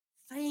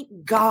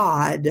thank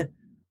God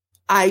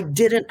I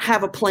didn't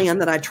have a plan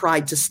that I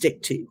tried to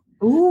stick to.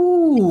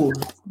 Ooh.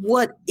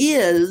 What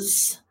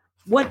is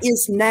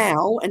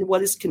now and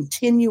what is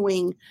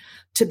continuing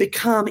to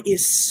become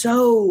is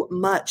so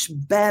much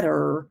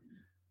better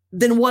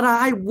than what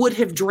I would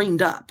have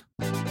dreamed up.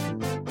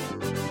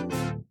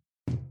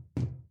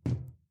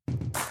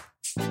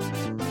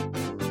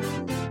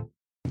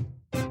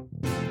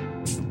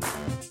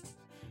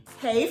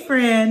 Hey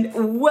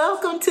friend,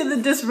 welcome to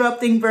the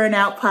Disrupting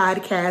Burnout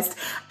podcast.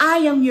 I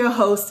am your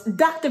host,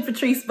 Dr.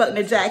 Patrice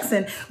Buckner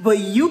Jackson, but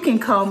you can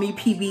call me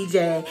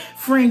PBJ.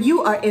 Friend,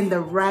 you are in the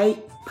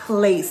right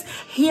place.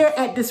 Here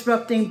at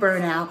Disrupting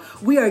Burnout,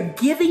 we are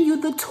giving you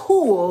the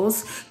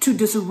tools to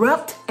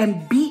disrupt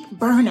and beat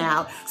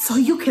burnout so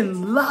you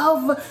can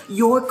love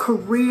your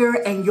career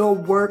and your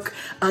work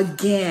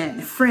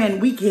again.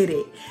 Friend, we get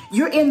it.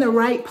 You're in the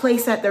right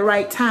place at the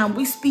right time.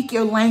 We speak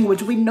your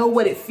language. We know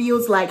what it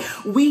feels like.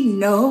 We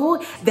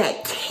know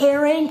that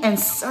caring and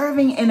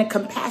serving in a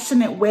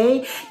compassionate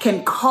way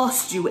can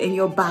cost you in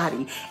your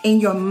body, in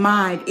your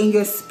mind, in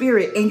your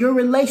spirit, in your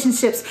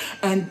relationships.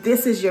 And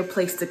this is your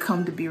place to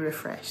come to be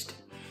refreshed.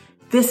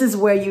 This is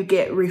where you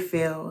get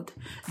refilled.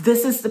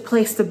 This is the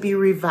place to be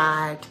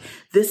revived.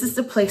 This is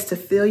the place to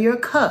fill your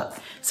cup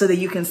so that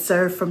you can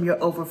serve from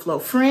your overflow.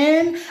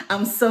 Friend,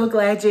 I'm so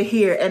glad you're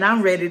here and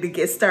I'm ready to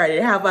get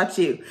started. How about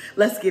you?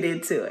 Let's get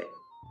into it.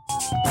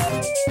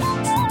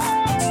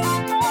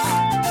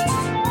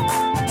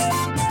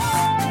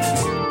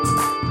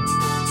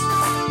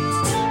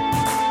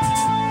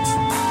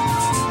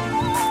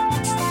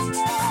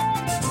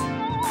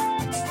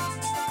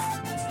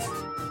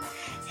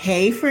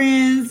 Hey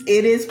friends,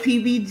 it is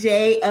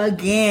PBJ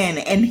again,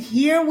 and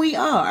here we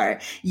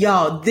are.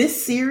 Y'all,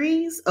 this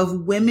series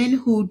of women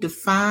who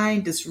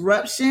define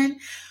disruption,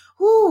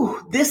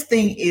 this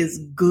thing is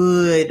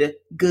good.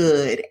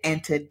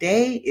 And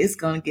today it's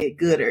going to get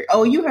gooder.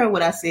 Oh, you heard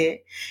what I said.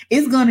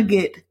 It's going to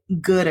get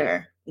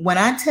gooder. When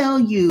I tell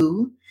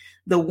you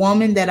the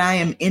woman that I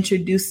am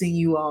introducing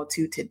you all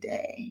to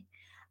today,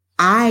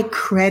 I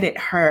credit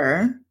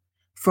her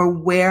for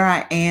where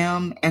I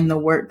am and the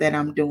work that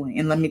I'm doing.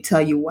 And let me tell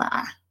you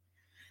why.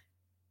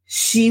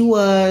 She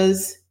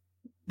was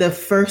the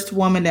first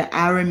woman that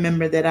I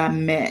remember that I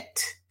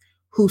met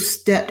who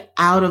stepped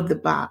out of the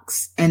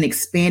box and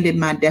expanded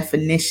my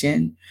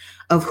definition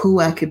of who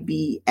I could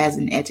be as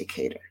an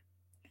educator.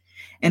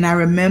 And I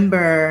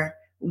remember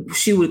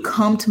she would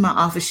come to my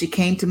office. She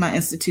came to my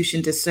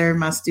institution to serve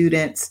my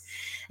students.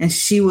 And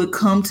she would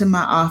come to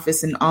my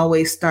office and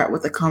always start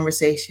with a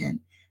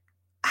conversation.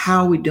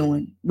 How are we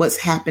doing? What's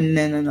happening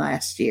in the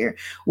last year?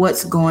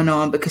 What's going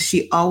on? Because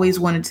she always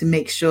wanted to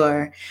make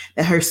sure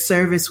that her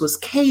service was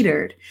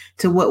catered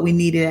to what we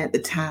needed at the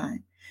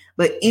time.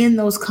 But in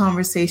those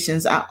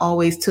conversations, I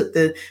always took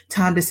the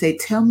time to say,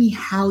 tell me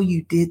how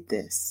you did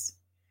this.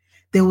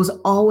 There was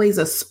always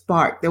a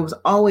spark. There was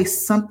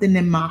always something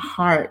in my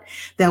heart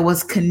that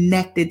was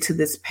connected to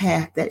this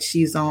path that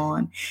she's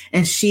on.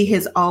 And she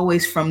has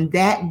always, from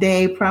that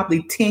day,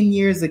 probably 10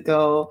 years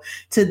ago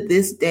to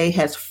this day,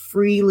 has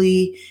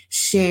freely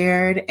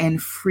shared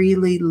and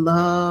freely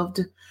loved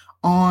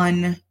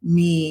on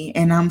me.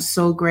 And I'm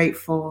so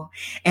grateful.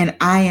 And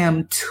I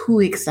am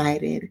too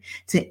excited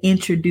to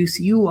introduce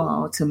you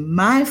all to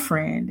my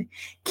friend,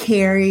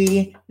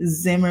 Carrie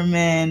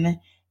Zimmerman.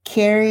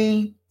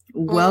 Carrie,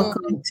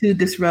 welcome to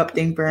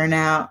Disrupting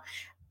Burnout.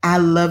 I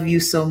love you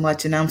so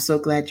much, and I'm so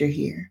glad you're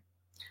here.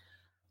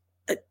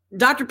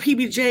 Dr.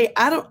 PBJ,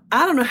 I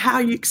don't know how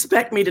you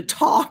expect me to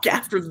talk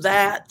after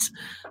that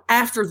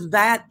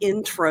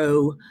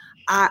intro.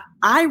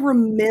 I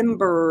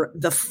remember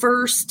the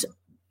first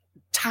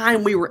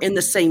time we were in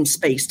the same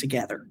space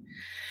together.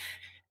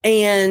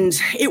 And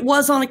it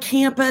was on a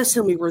campus,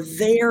 and we were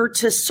there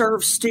to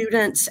serve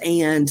students,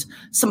 and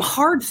some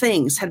hard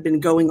things had been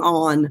going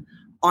on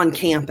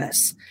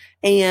campus.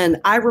 And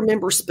I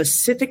remember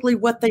specifically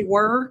what they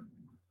were.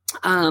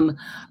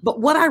 But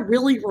what I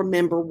really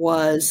remember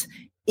was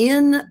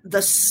in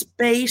the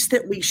space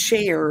that we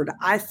shared,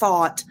 I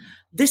thought,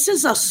 this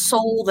is a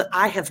soul that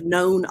I have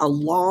known a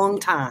long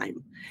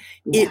time.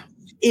 Yeah.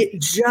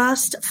 It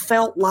just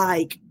felt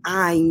like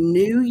I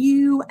knew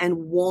you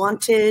and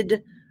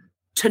wanted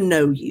to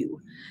know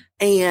you.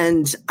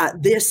 And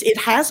it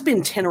has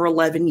been 10 or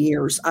 11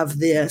 years of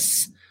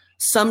this,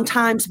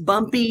 sometimes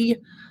bumpy,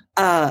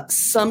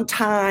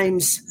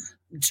 sometimes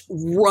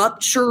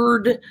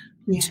ruptured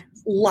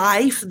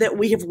life that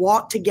we have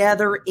walked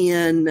together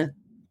in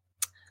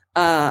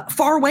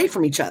far away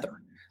from each other.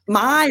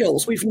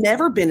 Miles. We've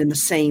never been in the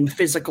same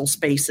physical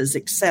spaces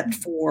except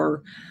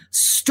for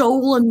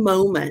stolen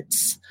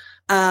moments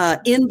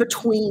in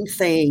between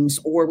things,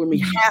 or when we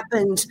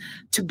happened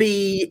to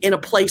be in a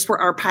place where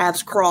our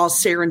paths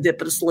crossed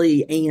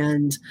serendipitously,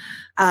 and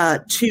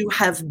to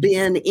have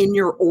been in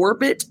your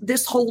orbit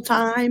this whole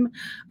time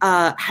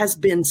has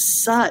been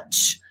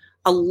such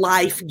a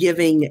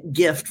life-giving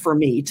gift for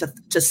me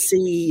to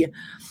see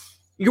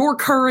your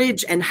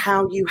courage and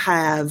how you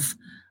have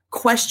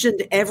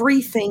questioned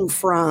everything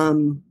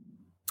from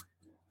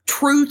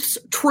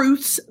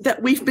truths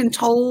that we've been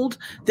told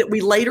that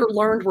we later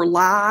learned were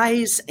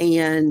lies,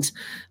 and,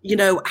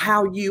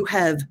 how you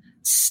have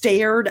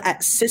stared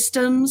at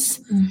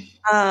systems,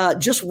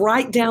 just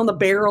right down the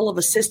barrel of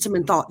a system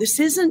and thought, this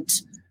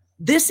isn't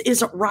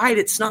right.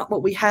 It's not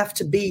what we have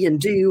to be and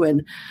do.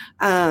 And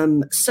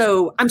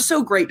so I'm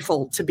so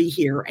grateful to be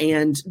here.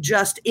 And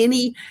just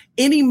any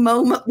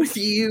moment with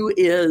you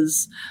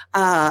is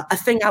a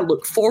thing I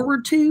look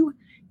forward to.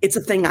 It's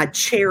a thing I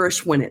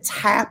cherish when it's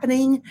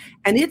happening.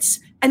 And it's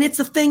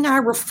a thing I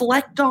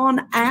reflect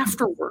on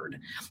afterward.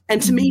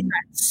 And to me,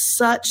 that's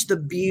such the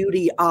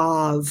beauty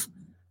of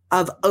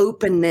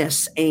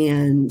openness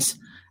and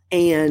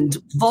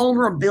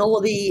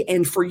vulnerability,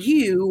 and for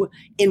you,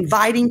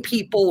 inviting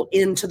people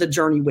into the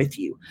journey with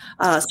you.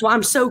 So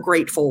I'm so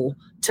grateful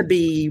to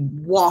be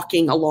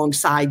walking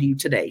alongside you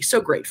today.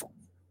 So grateful.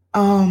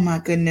 Oh my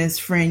goodness,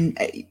 friend.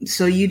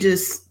 So you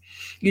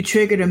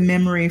triggered a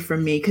memory for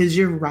me, because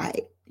you're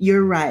right.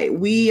 You're right.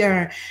 We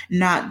are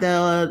not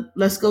the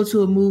let's go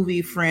to a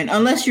movie friend.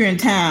 Unless you're in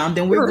town,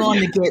 then we're going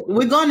to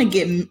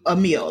get a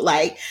meal.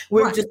 Like,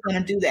 we're just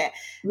going to do that.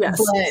 Yes.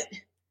 But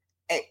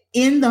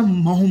in those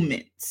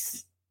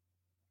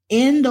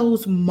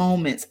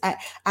moments,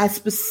 I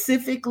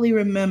specifically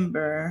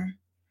remember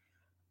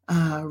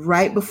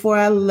right before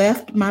I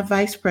left my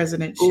vice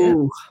presidentship.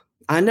 Ooh,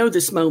 I know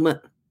this moment.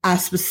 I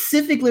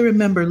specifically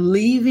remember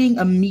leaving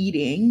a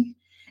meeting,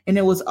 and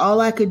it was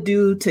all I could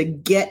do to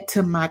get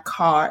to my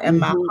car. And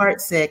my heart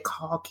said,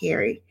 call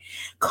Carrie.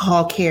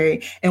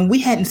 And we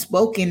hadn't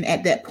spoken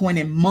at that point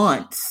in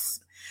months.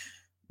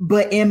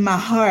 But in my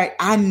heart,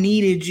 I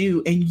needed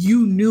you, and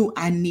you knew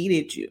I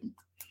needed you.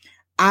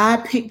 I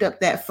picked up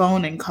that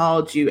phone and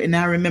called you. And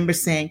I remember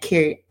saying,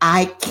 Carrie,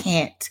 I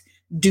can't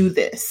do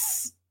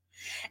this.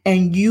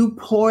 And you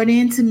poured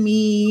into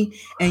me,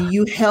 and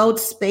you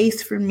held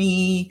space for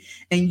me,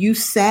 and you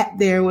sat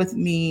there with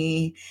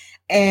me.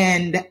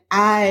 And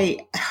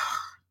I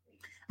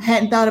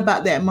hadn't thought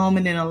about that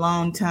moment in a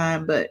long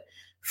time, but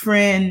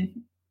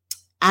friend,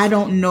 I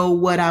don't know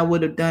what I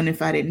would have done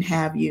if I didn't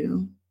have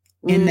you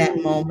in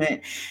that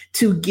moment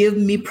to give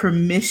me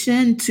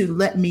permission to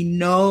let me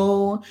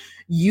know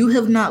you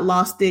have not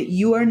lost it.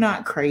 You are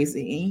not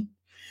crazy.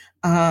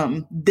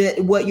 That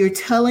what you're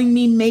telling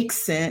me makes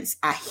sense.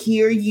 I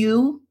hear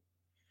you.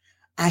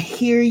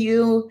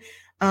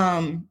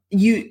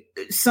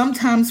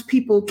 Sometimes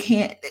people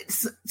can't,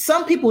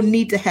 some people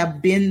need to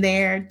have been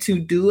there to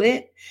do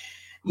it.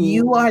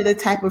 You are the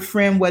type of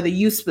friend, whether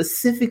you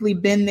specifically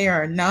been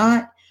there or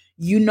not,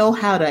 you know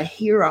how to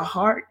hear a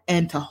heart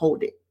and to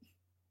hold it.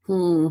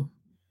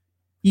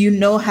 You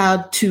know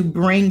how to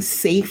bring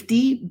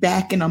safety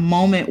back in a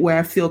moment where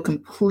I feel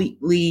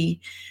completely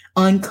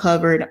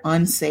uncovered,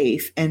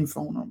 unsafe, and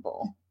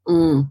vulnerable.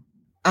 So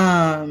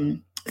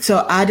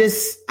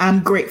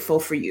I'm grateful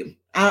for you.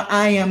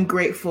 I am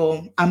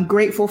grateful. I'm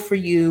grateful for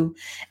you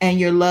and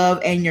your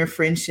love and your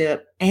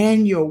friendship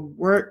and your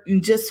work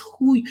and just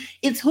who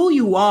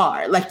you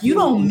are. Like, you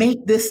don't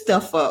make this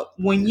stuff up.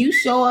 When you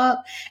show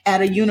up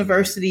at a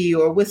university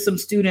or with some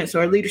students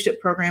or a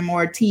leadership program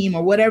or a team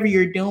or whatever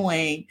you're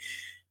doing,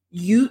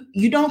 you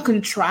don't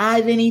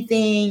contrive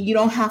anything. You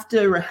don't have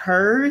to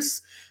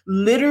rehearse.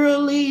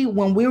 Literally,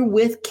 when we're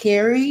with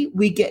Carrie,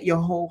 we get your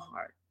whole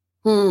heart.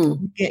 We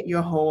get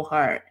your whole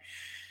heart.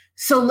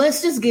 So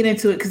let's just get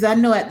into it, because I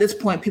know at this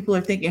point people are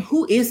thinking,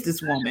 who is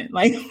this woman?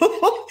 Like,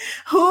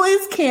 who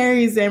is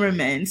Carrie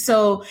Zimmerman?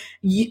 So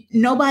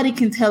nobody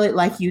can tell it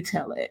like you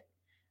tell it.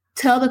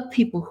 Tell the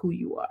people who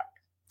you are.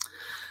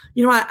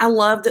 I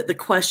love that the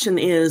question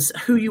is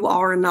who you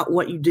are and not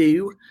what you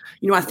do.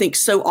 I think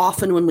so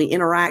often when we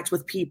interact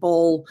with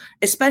people,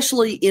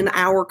 especially in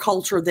our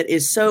culture that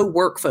is so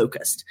work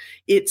focused,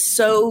 it's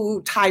so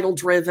title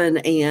driven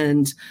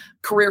and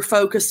career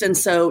focused. And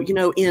so,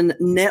 in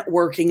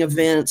networking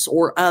events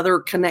or other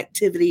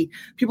connectivity,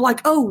 people are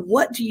like, oh,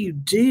 what do you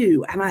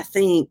do? And I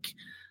think,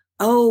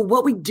 oh,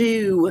 what we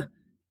do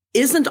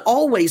isn't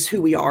always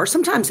who we are.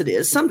 Sometimes it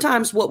is.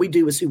 Sometimes what we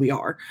do is who we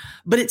are,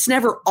 but it's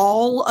never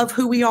all of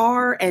who we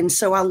are. And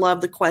so I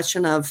love the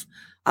question of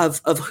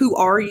who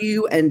are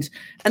you? And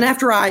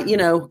after I,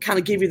 kind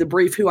of give you the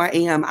brief who I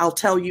am, I'll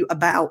tell you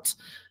about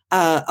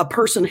a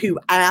person who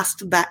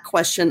asked that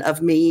question of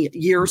me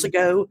years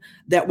ago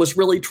that was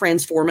really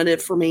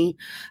transformative for me.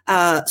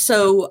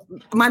 So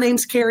my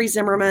name's Carrie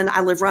Zimmerman.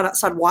 I live right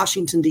outside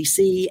Washington,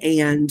 D.C.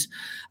 And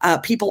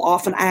people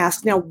often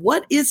ask, now,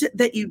 what is it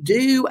that you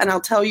do? And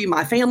I'll tell you,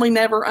 my family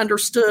never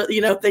understood,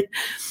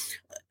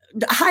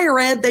 higher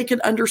ed, they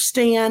could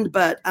understand,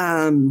 but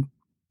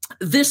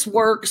this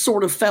work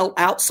sort of felt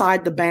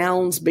outside the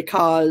bounds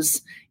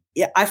because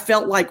I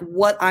felt like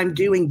what I'm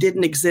doing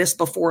didn't exist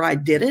before I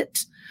did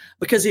it.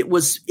 Because it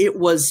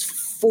was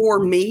for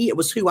me, it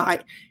was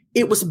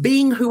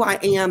being who I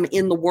am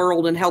in the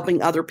world and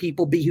helping other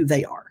people be who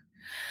they are.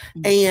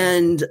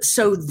 And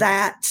so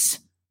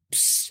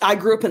I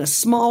grew up in a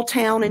small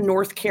town in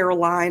North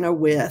Carolina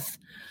with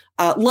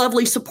a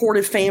lovely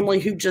supportive family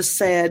who just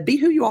said, be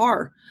who you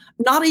are.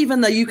 Not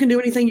even the you can do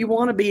anything you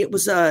want to be.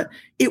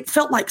 It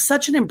felt like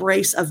such an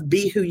embrace of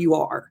be who you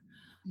are.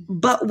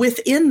 But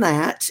within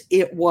that,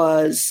 it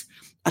was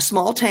a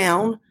small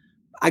town.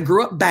 I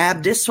grew up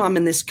Baptist, so I'm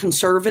in this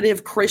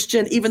conservative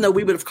Christian, even though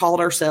we would have called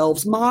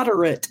ourselves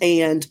moderate.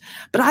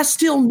 But I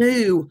still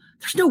knew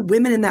there's no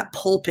women in that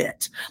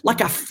pulpit. Like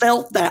I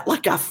felt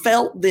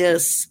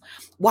this.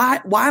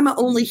 Why am I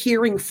only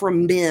hearing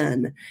from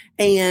men?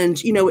 And,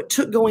 it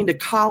took going to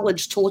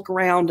college to look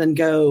around and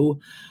go,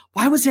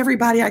 why was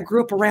everybody I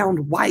grew up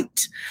around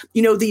white?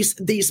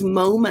 These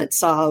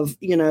moments of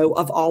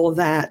all of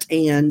that,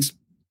 and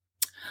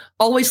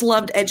always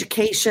loved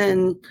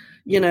education,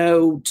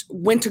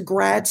 went to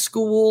grad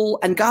school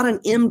and got an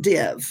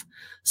MDiv.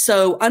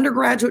 So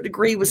undergraduate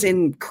degree was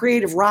in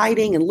creative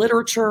writing and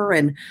literature,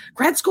 and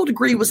grad school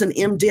degree was an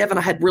MDiv, and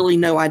I had really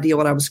no idea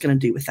what I was going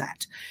to do with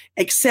that,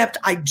 except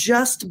I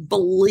just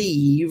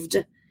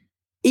believed,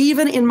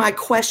 even in my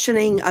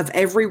questioning of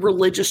every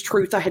religious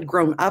truth I had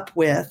grown up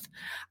with,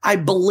 I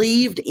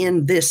believed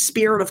in this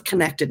spirit of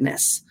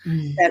connectedness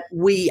that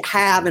we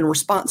have and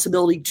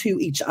responsibility to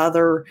each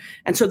other.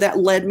 And so that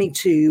led me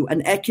to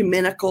an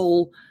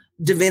ecumenical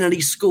divinity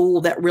school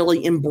that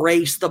really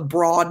embraced the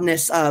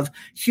broadness of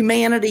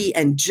humanity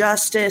and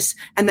justice.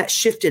 And that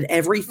shifted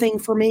everything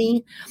for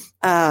me.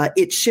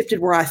 It shifted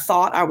where I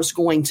thought I was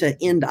going to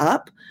end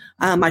up.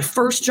 My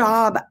first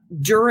job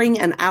during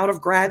and out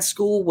of grad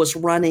school was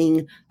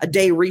running a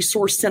day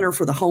resource center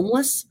for the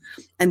homeless.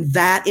 And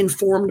that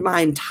informed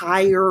my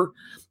entire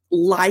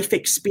life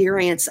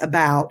experience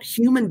about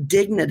human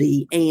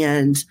dignity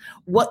and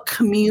what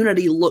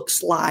community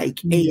looks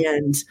like,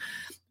 and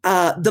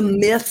the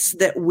myths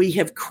that we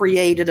have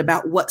created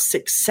about what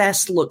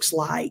success looks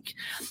like,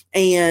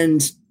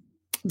 and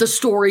the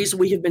stories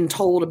we have been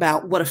told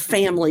about what a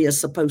family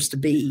is supposed to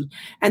be,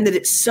 and that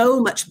it's so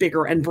much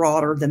bigger and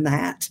broader than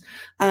that.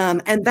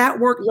 And that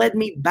work led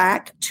me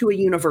back to a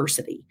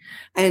university.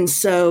 And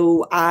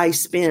so I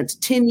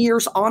spent 10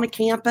 years on a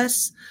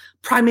campus,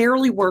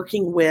 primarily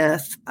working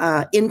with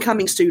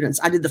incoming students.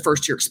 I did the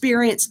first year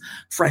experience,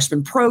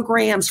 freshman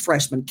programs,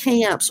 freshman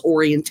camps,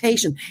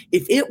 orientation.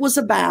 If it was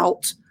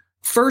about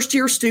first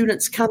year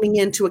students coming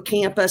into a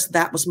campus,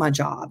 that was my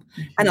job.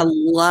 And I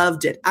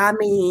loved it. I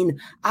mean,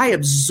 I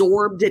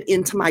absorbed it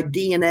into my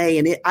DNA,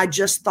 and I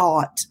just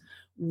thought,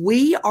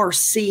 we are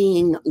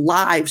seeing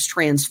lives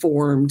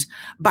transformed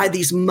by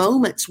these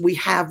moments we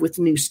have with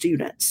new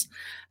students.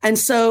 And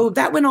so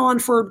that went on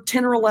for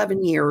 10 or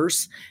 11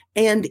 years.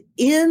 And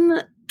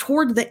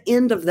toward the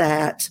end of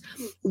that,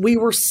 we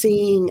were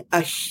seeing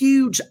a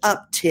huge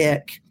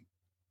uptick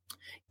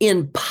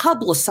in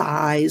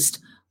publicized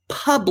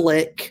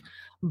public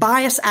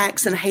bias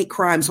acts and hate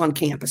crimes on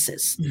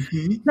campuses.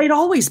 They'd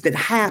always been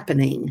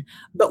happening,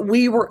 but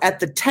we were at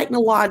the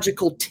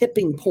technological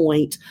tipping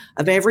point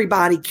of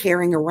everybody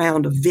carrying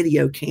around a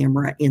video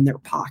camera in their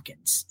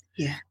pockets.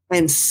 Yeah.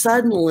 And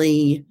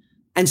suddenly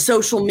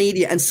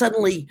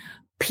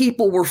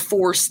people were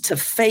forced to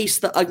face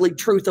the ugly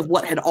truth of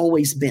what had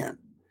always been.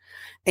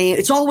 And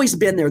it's always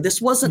been there.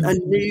 This wasn't a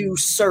new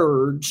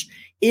surge.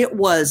 It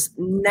was,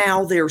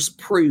 now there's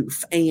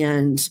proof.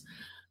 And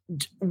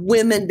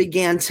women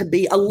began to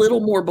be a little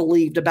more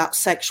believed about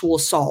sexual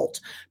assault.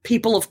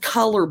 People of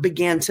color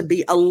began to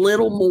be a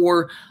little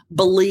more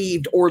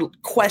believed or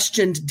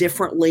questioned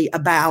differently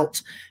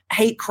about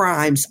hate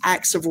crimes,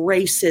 acts of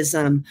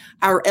racism.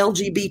 Our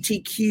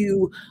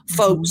LGBTQ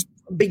folks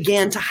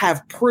began to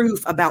have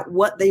proof about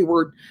what they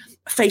were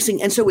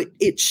facing. And so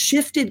it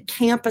shifted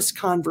campus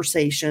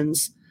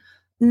conversations.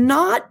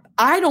 I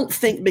don't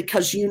think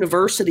because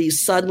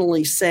universities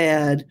suddenly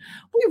said,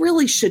 we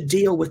really should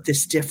deal with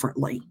this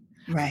differently.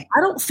 Right. I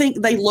don't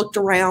think they looked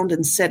around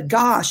and said,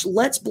 gosh,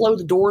 let's blow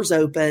the doors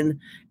open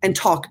and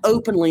talk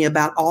openly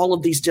about all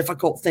of these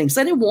difficult things.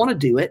 They didn't want to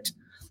do it.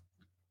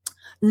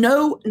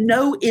 No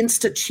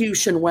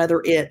institution,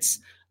 whether it's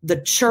the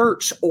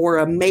church or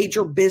a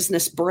major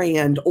business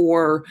brand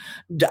or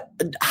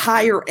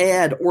higher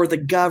ed or the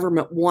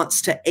government,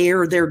 wants to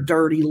air their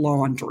dirty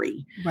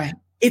laundry. Right.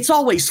 It's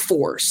always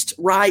forced,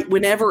 right?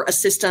 Whenever a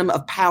system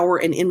of power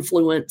and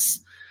influence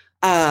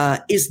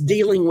is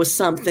dealing with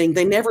something,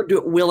 they never do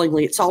it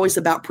willingly. It's always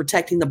about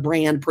protecting the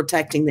brand,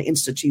 protecting the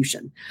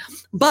institution.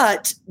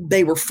 But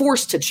they were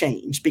forced to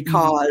change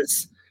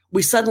because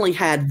we suddenly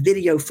had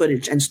video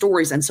footage and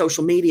stories and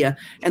social media,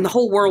 and the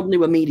whole world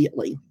knew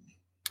immediately.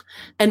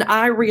 And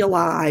I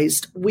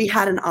realized we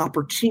had an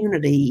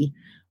opportunity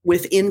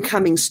with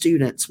incoming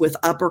students, with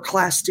upper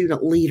class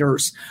student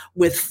leaders,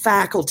 with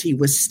faculty,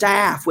 with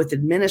staff, with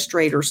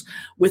administrators,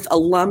 with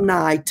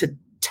alumni to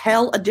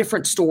tell a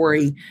different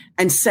story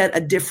and set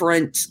a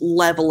different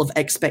level of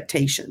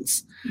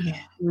expectations. Yeah.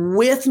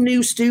 With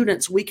new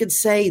students, we could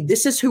say,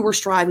 this is who we're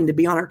striving to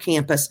be on our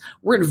campus.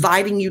 We're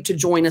inviting you to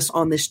join us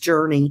on this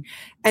journey.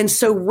 And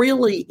so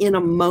really, in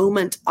a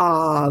moment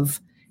of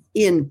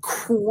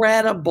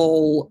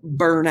incredible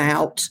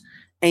burnout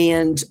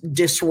and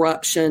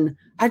disruption,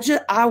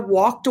 I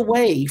walked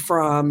away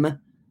from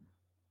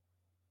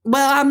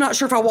Well, I'm not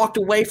sure if I walked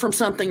away from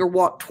something or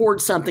walked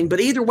towards something, but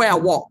either way I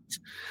walked.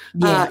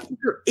 Yeah.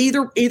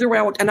 Either way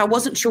I walked. And I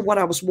wasn't sure what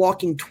I was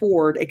walking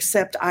toward,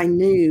 except I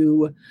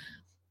knew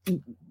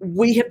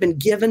we have been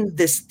given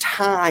this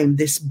time,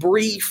 this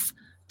brief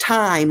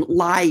time,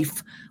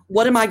 life.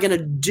 What am I going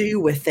to do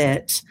with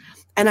it?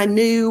 And I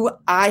knew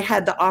I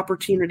had the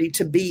opportunity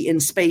to be in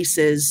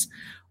spaces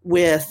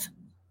with,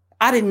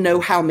 I didn't know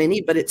how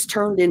many, but it's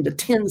turned into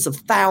tens of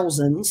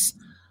thousands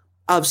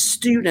of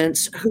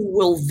students who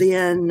will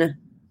then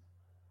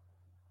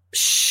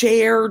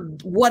share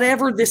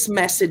whatever this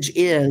message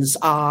is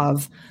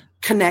of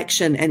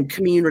connection and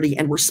community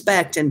and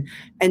respect and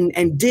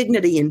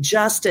dignity and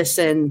justice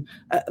and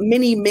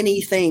many,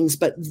 many things.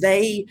 But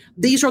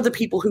these are the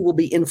people who will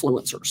be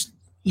influencers.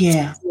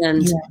 Yeah.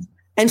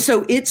 And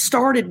so it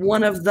started.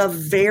 One of the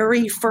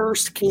very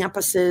first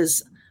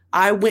campuses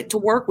I went to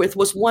work with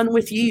was one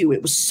with you.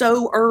 It was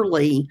so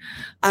early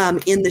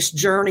in this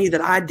journey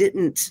that I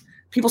didn't.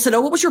 People said,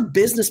 "Oh, what was your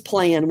business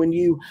plan when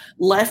you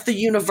left the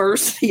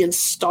university and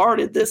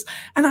started this?"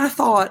 And I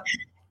thought,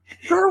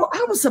 "Girl,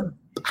 I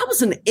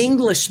was an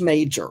English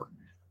major.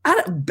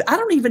 I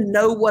don't even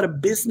know what a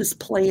business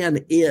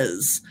plan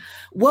is.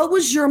 What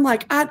was your?" I'm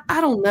like, I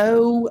don't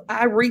know.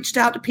 I reached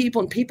out to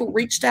people and people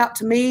reached out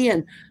to me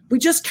and we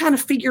just kind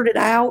of figured it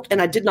out.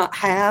 And I did not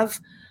have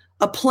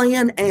a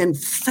plan. And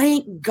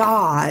thank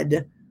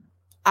God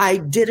I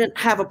didn't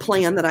have a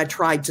plan that I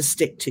tried to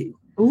stick to.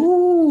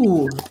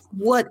 Ooh.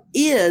 What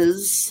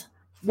is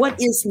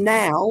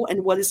now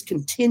and what is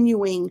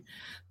continuing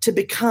to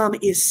become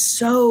is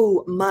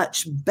so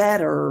much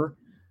better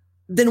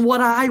than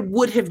what I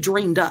would have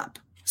dreamed up.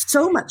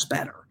 So much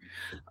better.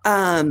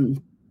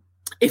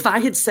 If I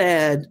had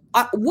said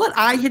what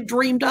I had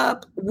dreamed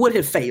up would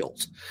have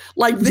failed.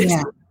 Like this,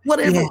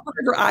 whatever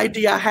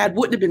idea I had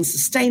wouldn't have been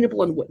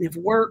sustainable and wouldn't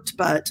have worked.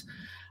 But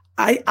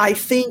I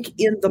think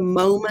in the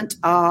moment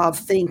of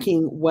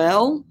thinking,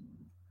 well,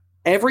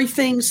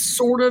 everything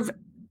sort of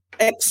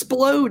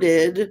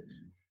exploded.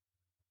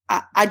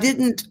 I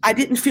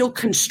didn't feel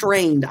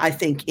constrained, I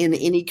think, in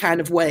any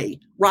kind of way.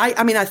 Right.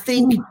 I mean, I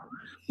think,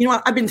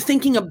 I've been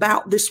thinking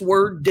about this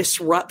word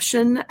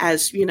disruption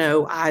as,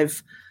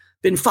 I've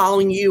been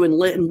following you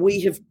and we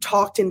have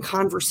talked in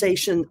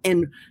conversation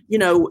and,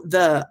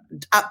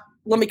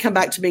 let me come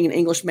back to being an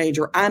English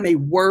major. I'm a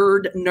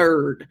word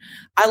nerd.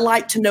 I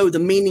like to know the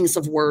meanings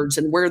of words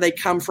and where they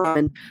come from.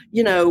 And,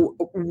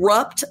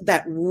 rupt,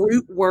 that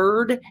root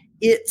word,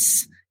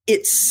 it's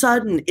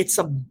sudden, it's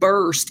a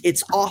burst,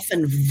 it's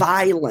often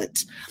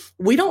violent.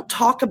 We don't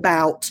talk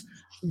about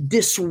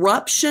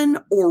disruption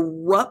or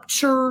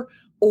rupture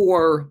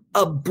or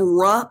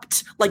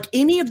abrupt, like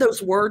any of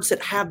those words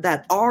that have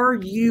that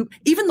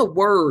even the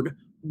word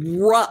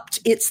rupt,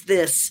 it's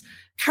this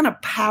kind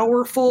of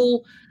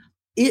powerful,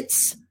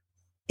 it's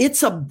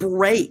a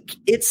break,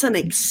 it's an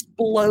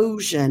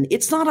explosion,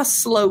 it's not a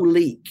slow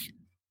leak.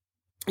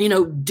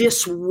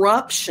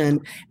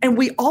 Disruption. And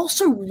we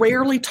also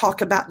rarely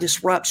talk about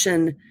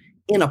disruption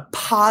in a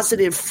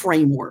positive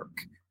framework.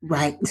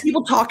 Right.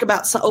 People talk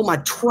about, my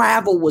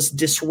travel was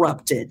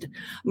disrupted.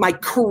 My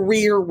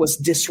career was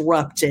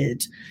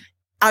disrupted.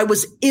 I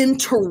was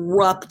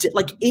interrupted.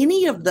 Like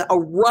any of a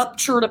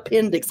ruptured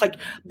appendix. Like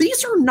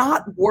these are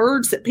not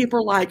words that people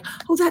are like,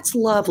 oh, that's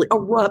lovely. A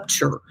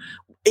rupture.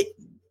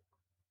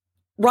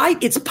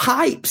 Right. It's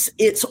pipes.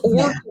 It's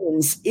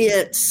organs.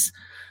 It's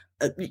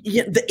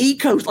the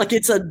eco, like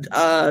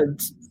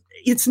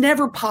it's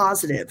never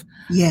positive.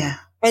 Yeah.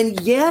 And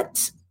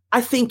yet I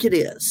think it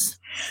is.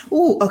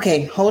 Ooh,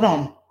 okay. Hold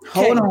on,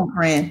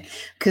 friend.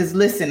 Cause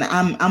listen,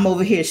 I'm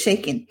over here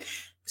shaking.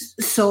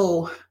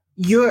 So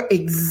you're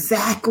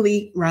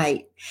exactly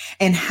right.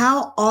 And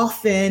how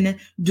often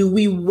do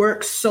we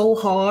work so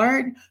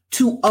hard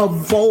to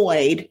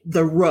avoid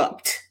the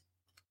rupt?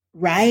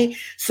 Right.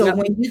 So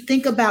when you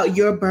think about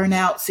your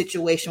burnout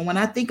situation, when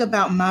I think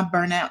about my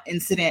burnout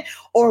incident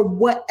or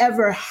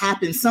whatever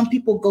happens, some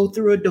people go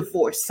through a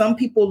divorce. Some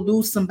people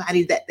lose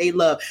somebody that they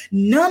love.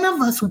 None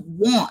of us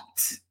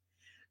want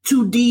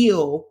to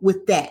deal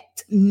with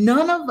that.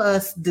 None of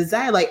us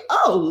desire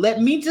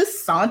let me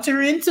just saunter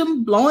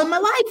into blowing my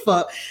life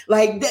up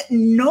like that.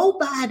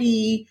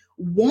 Nobody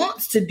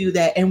wants to do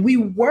that. And we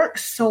work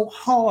so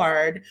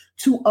hard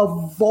to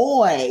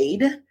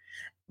avoid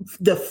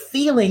the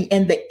feeling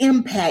and the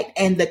impact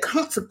and the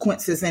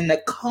consequences and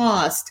the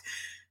cost.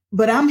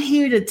 But I'm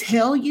here to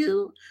tell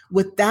you,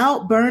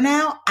 without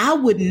burnout, I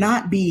would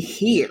not be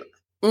here.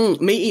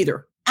 Me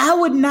either. I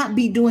would not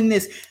be doing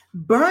this.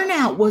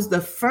 Burnout was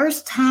the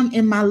first time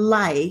in my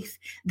life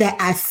that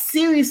I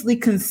seriously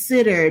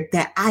considered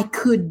that I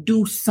could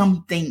do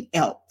something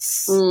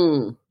else.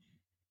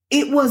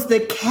 It was the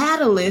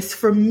catalyst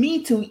for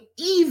me to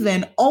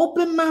even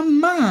open my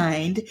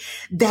mind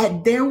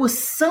that there was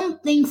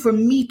something for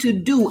me to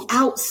do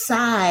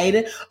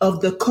outside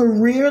of the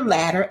career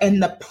ladder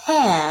and the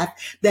path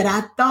that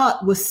I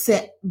thought was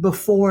set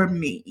before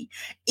me.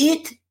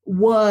 It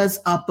was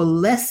a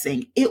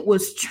blessing. It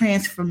was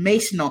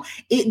transformational.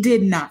 It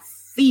did not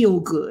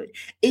feel good.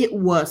 It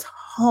was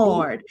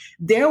hard.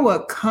 There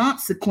were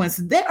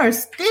consequences. There are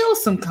still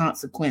some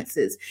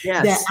consequences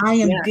that I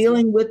am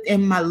dealing with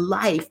in my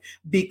life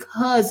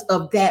because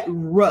of that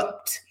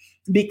rut,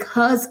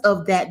 because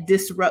of that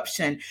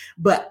disruption.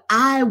 But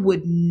I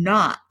would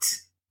not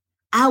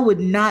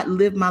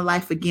live my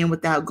life again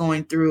without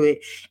going through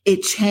it.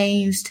 It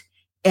changed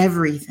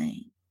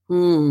everything.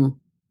 And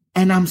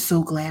I'm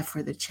so glad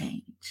for the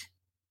change.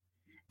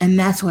 And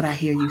that's what I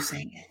hear you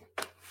saying.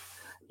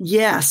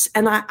 Yes.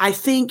 And I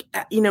think,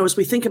 as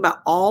we think about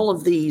all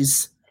of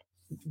these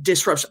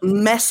disruptions,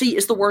 messy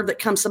is the word that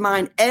comes to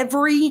mind.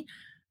 Every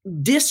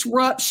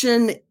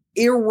disruption,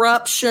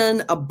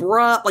 eruption,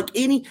 abrupt,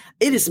 it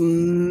is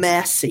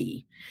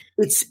messy.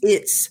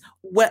 It's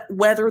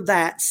whether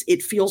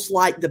it feels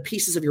like the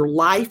pieces of your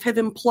life have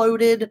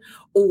imploded,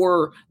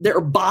 or there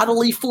are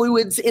bodily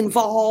fluids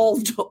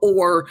involved,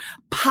 or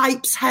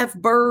pipes have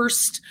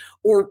burst,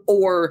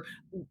 or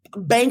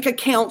bank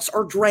accounts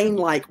are drained,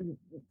 like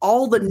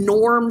all the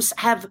norms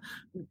have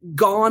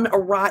gone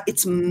awry.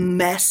 It's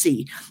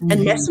messy.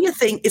 And messy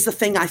is a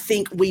thing I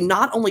think we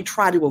not only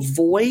try to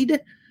avoid.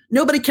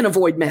 Nobody can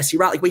avoid messy,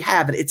 right? Like we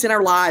have it. It's in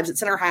our lives.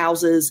 It's in our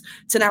houses.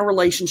 It's in our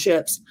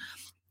relationships.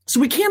 So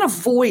we can't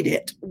avoid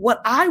it.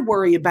 What I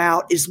worry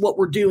about is what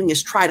we're doing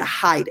is try to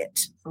hide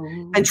it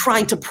and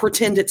trying to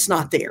pretend it's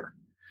not there.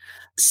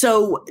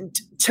 So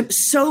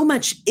so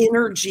much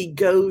energy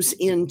goes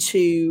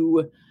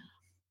into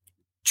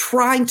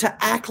trying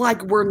to act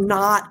like we're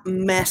not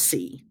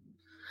messy,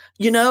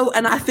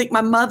 and I think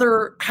my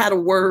mother had a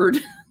word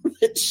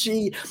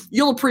that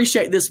you'll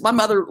appreciate this. My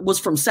mother was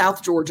from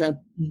South Georgia,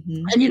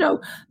 and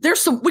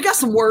we got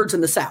some words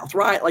in the South,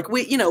 right? Like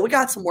we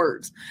got some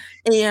words,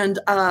 and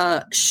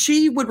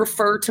she would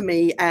refer to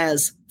me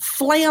as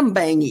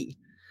flambangy.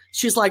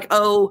 She's like,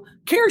 "Oh,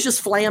 Kara's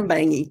just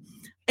flambangy."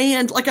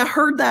 And I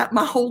heard that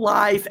my whole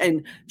life.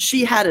 And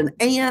she had an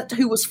aunt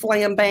who was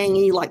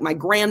flambangy. Like my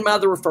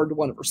grandmother referred to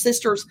one of her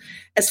sisters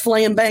as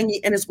flambangy.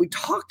 And as we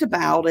talked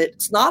about it,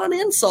 it's not an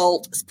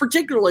insult. It's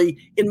particularly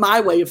in my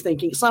way of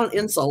thinking, it's not an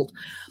insult.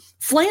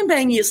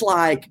 Flambangy is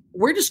like,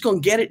 we're just going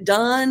to get it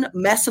done,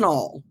 mess and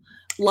all.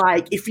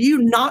 Like if you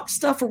knock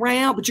stuff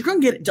around, but you're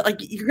going to get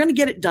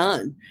it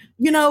done.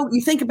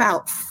 You think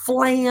about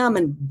flam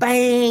and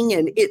bang,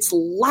 and it's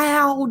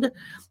loud.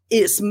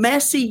 It's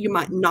messy. You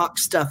might knock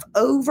stuff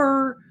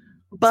over,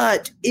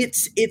 but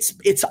it's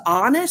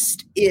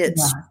honest.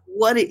 It's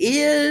what it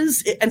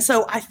is. And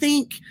so I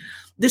think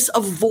this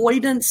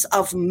avoidance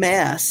of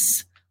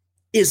mess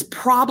is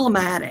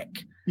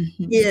problematic.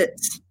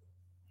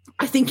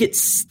 I think it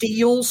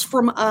steals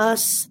from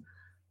us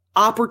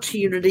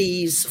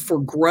opportunities for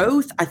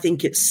growth. I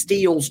think it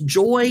steals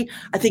joy.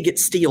 I think it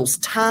steals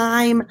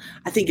time.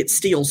 I think it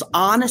steals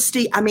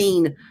honesty. I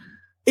mean,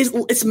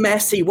 it's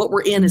messy. What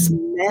we're in is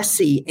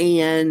messy.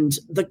 And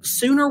the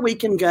sooner we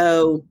can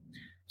go,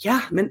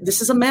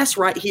 this is a mess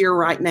right here,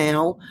 right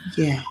now.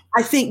 Yeah.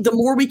 I think the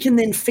more we can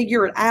then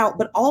figure it out,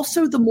 but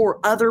also the more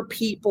other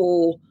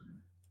people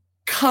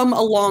come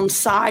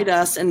alongside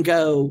us and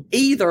go,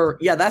 either,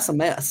 that's a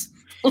mess.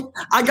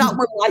 I got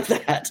one like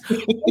that.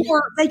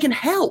 Or they can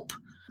help.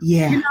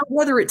 Yeah.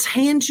 Whether it's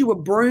hand you a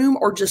broom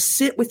or just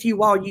sit with you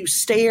while you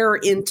stare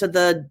into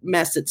the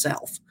mess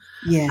itself.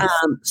 Yeah.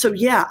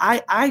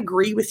 I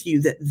agree with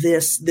you that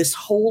this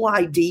whole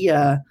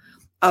idea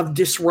of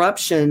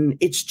disruption,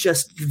 it's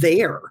just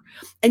there.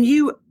 And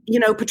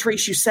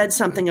Patrice, you said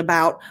something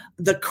about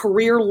the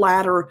career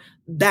ladder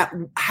that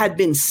had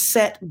been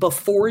set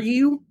before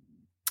you.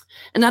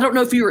 And I don't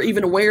know if you were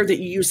even aware that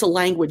you use the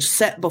language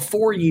set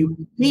before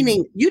you,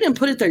 meaning you didn't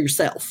put it there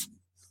yourself.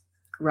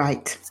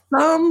 Right.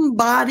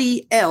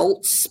 Somebody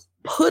else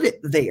put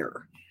it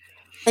there.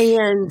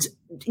 And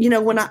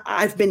when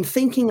I've been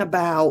thinking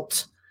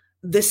about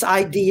this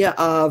idea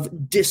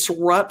of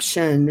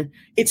disruption,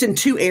 it's in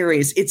two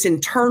areas. It's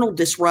internal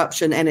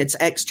disruption and it's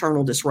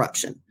external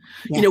disruption.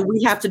 Yeah.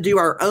 We have to do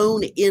our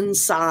own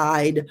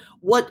inside.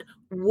 What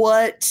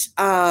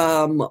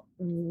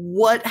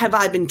have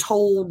I been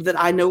told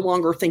that I no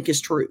longer think is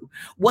true?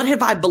 What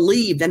have I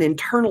believed and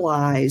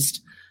internalized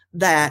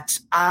that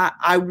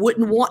I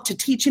wouldn't want to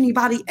teach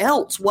anybody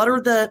else? What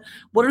are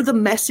the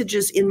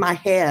messages in my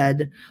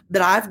head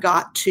that I've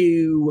got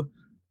to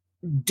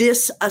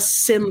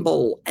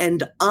disassemble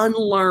and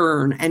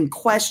unlearn and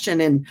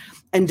question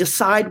and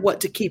decide what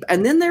to keep?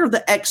 And then there are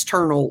the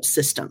external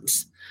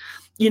systems,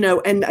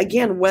 and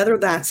again, whether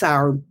that's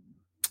our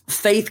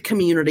faith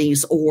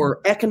communities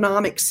or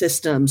economic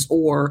systems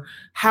or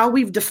how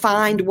we've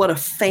defined what a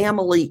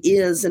family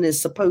is and is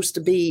supposed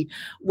to be,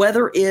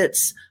 whether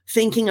it's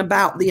thinking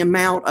about the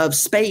amount of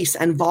space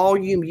and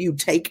volume you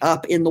take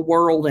up in the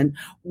world and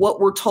what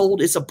we're told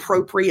is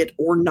appropriate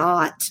or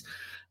not.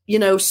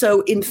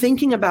 So in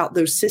thinking about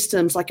those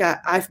systems,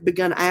 I've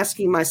begun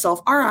asking myself,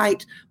 all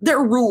right, there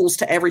are rules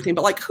to everything,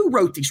 but who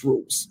wrote these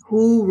rules?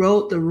 Who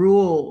wrote the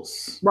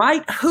rules?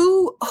 Right?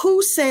 Who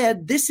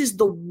said this is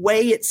the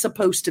way it's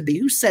supposed to be?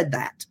 Who said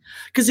that?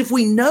 Because if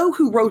we know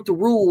who wrote the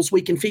rules,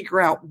 we can figure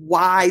out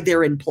why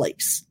they're in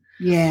place.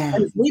 Yeah.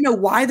 And we know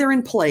why they're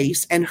in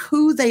place and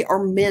who they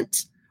are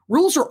meant.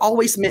 Rules are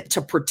always meant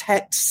to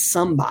protect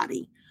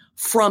somebody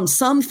from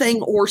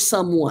something or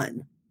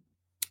someone.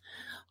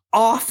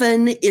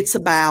 Often it's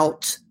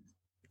about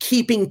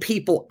keeping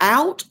people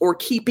out or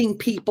keeping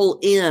people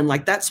in.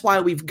 Like, that's why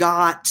we've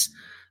got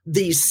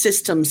these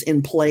systems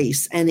in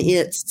place. And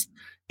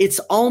it's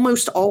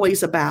almost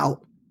always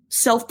about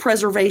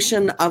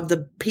self-preservation of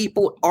the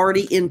people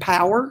already in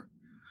power.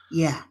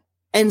 Yeah.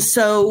 And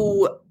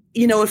so,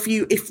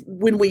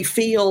 when we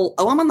feel,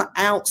 oh, I'm on the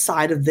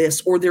outside of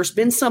this, or there's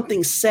been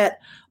something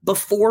set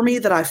before me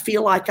that I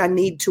feel like I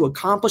need to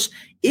accomplish,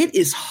 it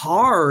is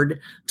hard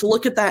to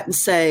look at that and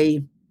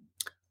say,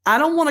 I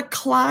don't want to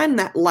climb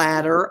that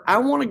ladder. I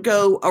want to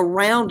go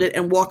around it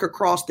and walk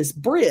across this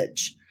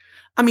bridge.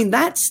 I mean,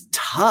 that's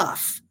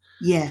tough.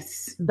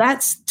 Yes.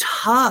 That's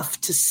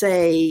tough to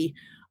say,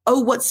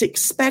 oh, what's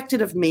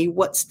expected of me,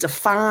 what's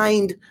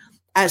defined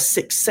as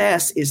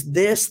success is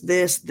this,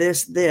 this,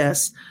 this,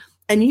 this.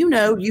 And you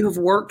have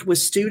worked with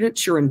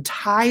students your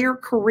entire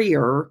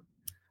career.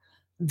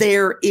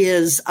 There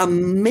is a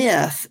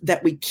myth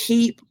that we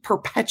keep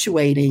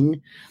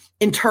perpetuating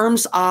in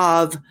terms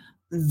of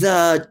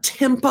the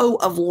tempo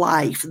of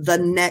life, the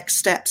next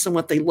steps and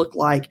what they look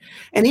like.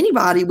 And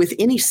anybody with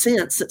any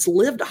sense that's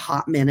lived a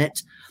hot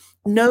minute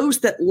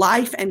knows that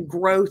life and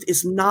growth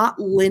is not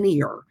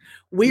linear.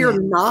 We are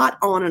not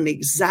on an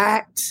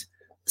exact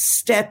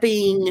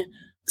stepping.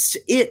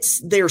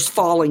 There's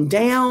falling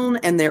down,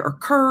 and there are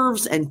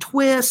curves and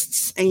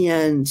twists.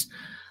 And,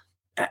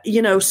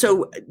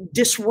 so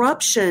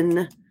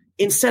disruption,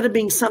 instead of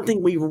being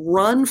something we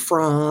run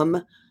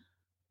from,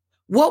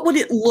 what would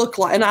it look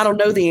like? And I don't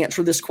know the answer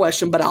to this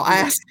question, but I'll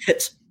ask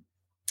it.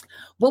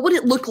 What would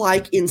it look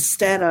like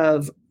instead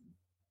of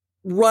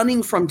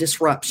running from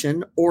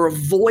disruption or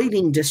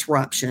avoiding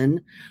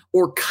disruption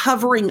or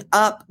covering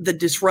up the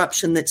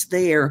disruption that's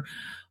there?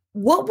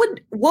 What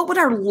would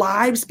our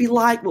lives be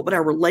like? What would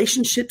our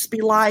relationships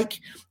be like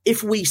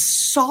if we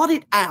sought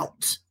it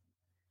out?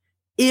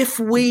 If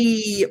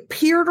we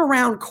peered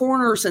around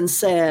corners and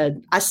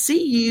said, I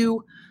see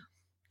you,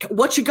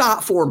 what you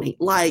got for me?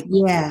 Like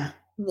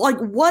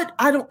what?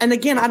 I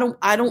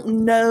don't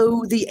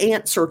know the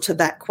answer to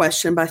that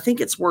question, but I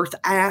think it's worth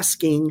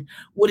asking.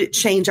 Would it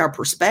change our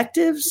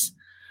perspectives?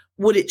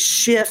 Would it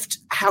shift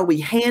how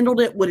we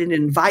handled it? Would it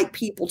invite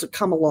people to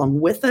come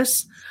along with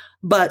us?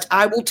 But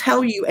I will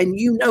tell you, and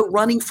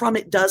running from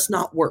it does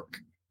not work.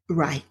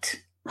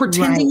 Right.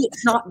 Pretending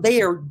it's not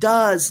there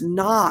does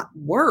not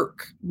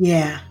work.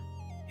 Yeah.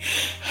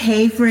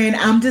 Hey friend,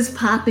 I'm just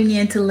popping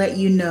in to let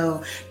you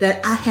know that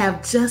I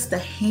have just a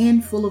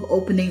handful of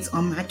openings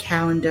on my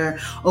calendar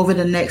over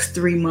the next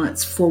 3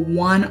 months for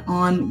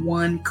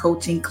one-on-one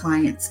coaching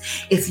clients.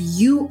 If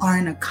you are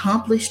an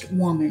accomplished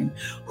woman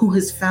who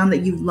has found that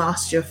you've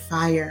lost your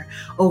fire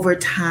over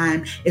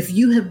time, if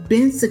you have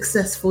been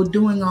successful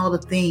doing all the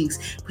things,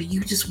 but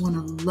you just want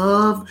to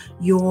love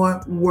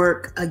your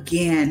work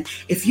again,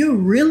 if you're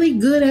really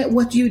good at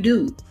what you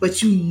do,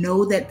 but you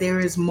know that there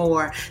is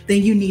more,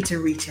 then you need to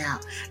reach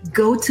out.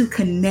 Go to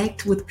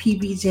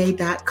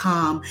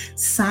connectwithpbj.com.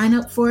 Sign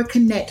up for a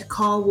connect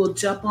call. We'll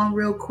jump on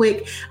real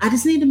quick. I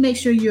just need to make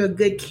sure you're a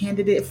good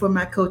candidate for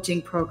my coaching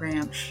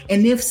program.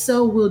 And if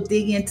so, we'll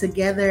dig in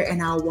together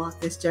and I'll walk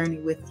this journey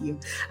with you.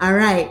 All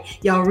right,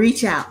 y'all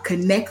reach out.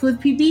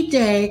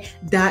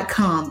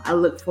 Connectwithpbj.com. I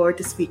look forward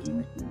to speaking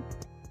with you.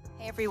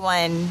 Hey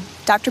everyone.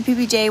 Dr.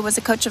 PBJ was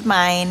a coach of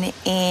mine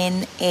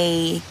in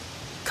a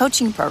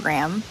coaching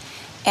program,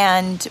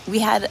 and we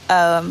had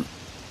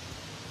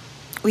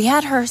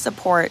her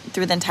support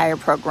through the entire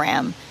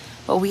program,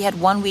 but we had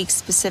 1 week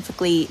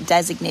specifically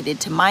designated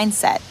to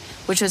mindset,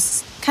 which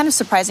was kind of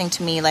surprising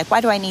to me. Like,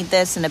 why do I need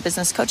this in a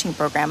business coaching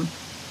program?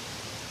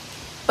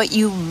 But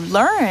you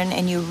learn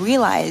and you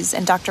realize,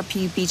 and Dr.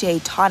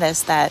 PBJ taught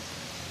us that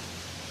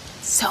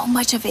so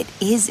much of it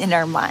is in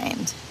our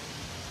mind.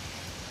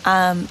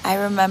 I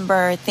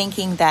remember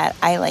thinking that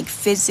I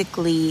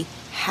physically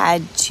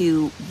had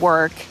to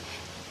work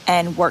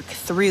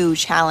through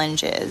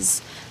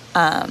challenges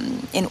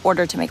in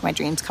order to make my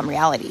dreams come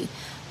reality.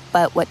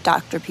 But what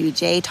Dr.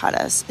 PBJ taught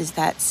us is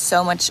that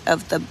so much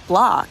of the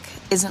block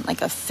isn't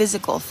like a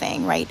physical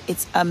thing, right?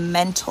 It's a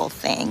mental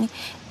thing.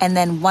 And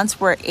then once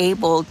we're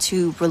able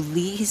to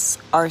release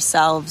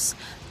ourselves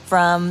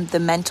from the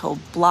mental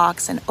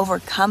blocks and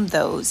overcome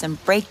those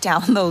and break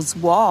down those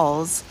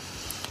walls,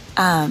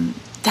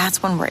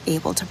 that's when we're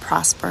able to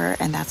prosper,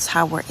 and that's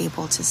how we're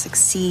able to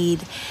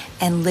succeed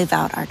and live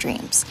out our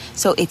dreams.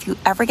 So if you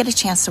ever get a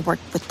chance to work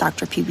with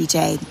Dr.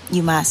 PBJ,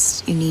 you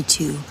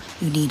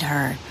need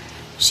her.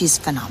 She's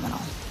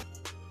phenomenal.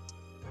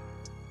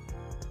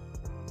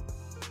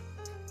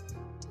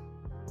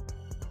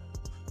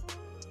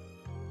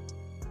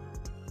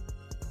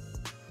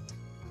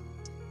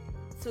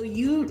 So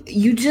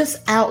you just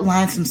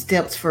outlined some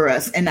steps for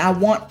us, and I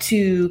want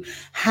to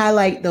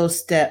highlight those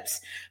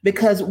steps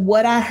because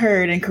what I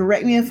heard, and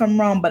correct me if I'm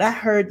wrong, but I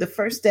heard the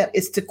first step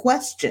is to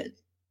question.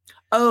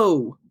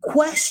 Oh,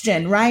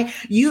 question, right?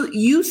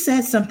 You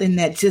said something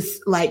that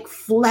just like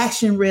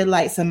flashing red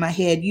lights in my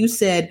head. You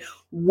said,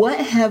 what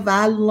have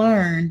I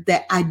learned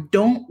that I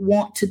don't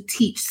want to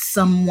teach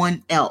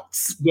someone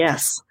else?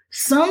 yes.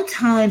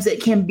 Sometimes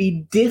it can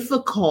be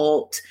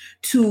difficult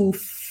to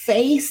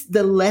face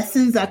the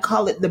lessons. I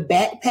call it the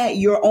backpack,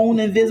 your own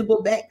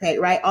invisible backpack,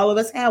 right? All of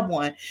us have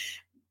one.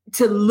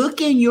 To look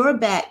in your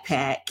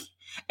backpack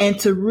and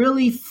to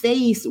really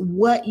face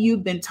what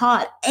you've been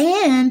taught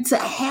and to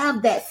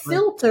have that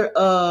filter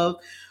of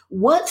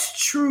what's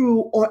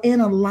true or in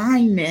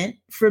alignment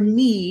for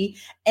me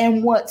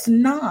and what's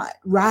not,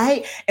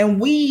 right? And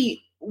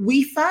we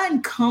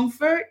find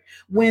comfort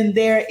when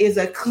there is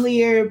a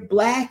clear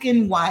black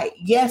and white,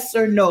 yes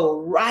or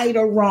no, right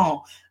or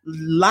wrong.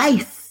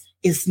 Life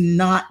is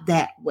not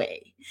that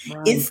way.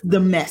 Right. It's the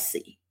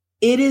messy.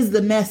 It is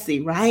the messy,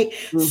 right?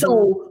 Mm-hmm.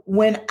 So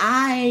when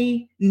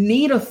I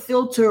need a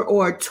filter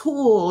or a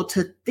tool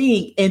to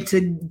think and to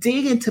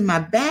dig into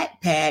my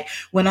backpack,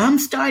 when I'm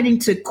starting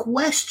to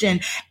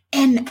question,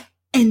 and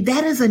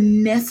that is a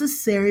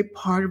necessary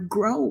part of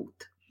growth.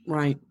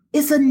 Right.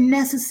 It's a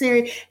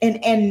necessary,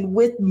 and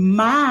with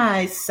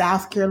my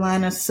South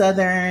Carolina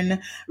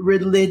Southern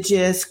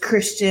religious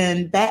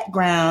Christian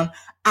background,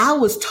 I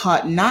was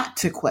taught not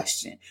to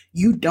question.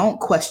 You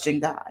don't question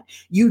God.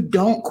 You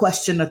don't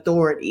question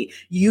authority.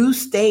 You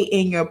stay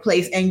in your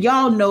place. And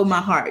y'all know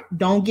my heart.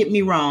 Don't get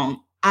me wrong.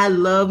 I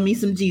love me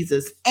some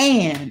Jesus.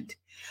 And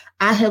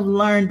I have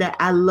learned that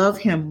I love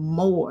him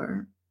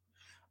more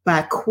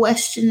by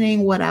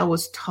questioning what I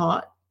was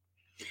taught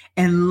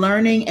and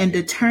learning and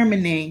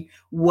determining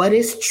what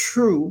is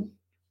true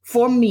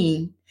for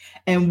me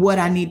and what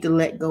I need to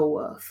let go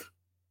of,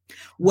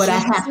 what I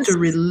have to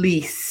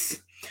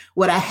release.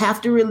 What I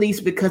have to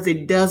release because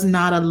it does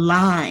not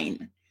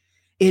align.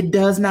 It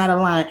does not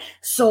align.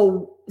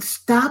 So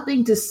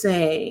stopping to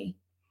say,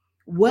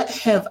 what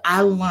have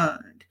I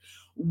learned?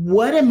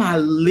 What am I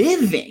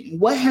living?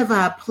 What have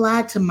I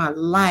applied to my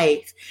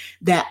life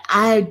that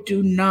I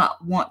do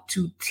not want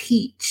to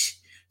teach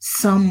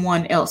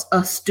someone else,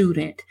 a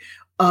student,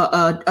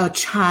 a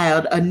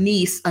child, a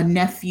niece, a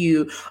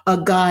nephew, a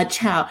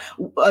godchild,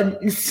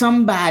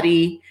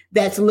 somebody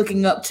that's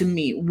looking up to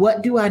me?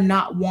 What do I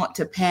not want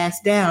to pass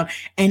down?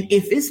 And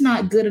if it's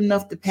not good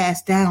enough to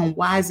pass down,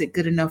 why is it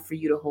good enough for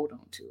you to hold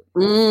on to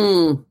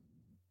it?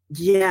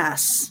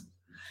 Yes.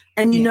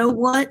 And you know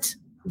what?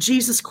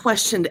 Jesus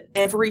questioned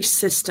every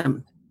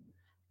system,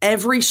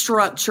 every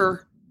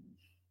structure,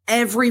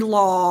 every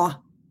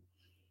law,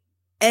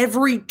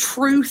 every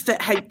truth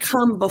that had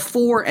come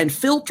before and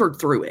filtered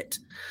through it.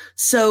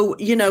 So,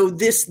 you know,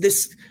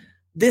 this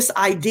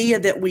idea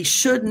that we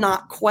should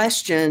not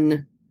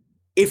question,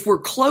 if we're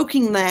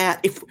cloaking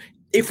that,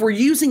 if we're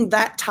using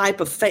that type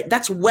of faith,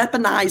 that's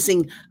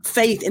weaponizing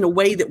faith in a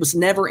way that was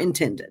never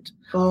intended.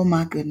 Oh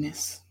my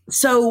goodness.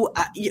 So,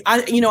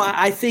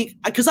 I think,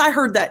 because I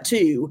heard that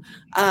too.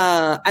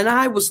 And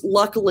I was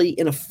luckily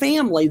in a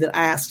family that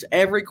asked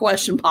every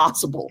question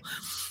possible.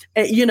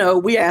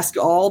 We ask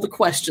all the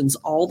questions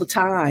all the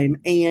time.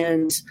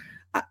 And,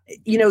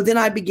 then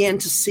I began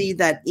to see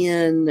that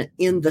in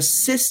the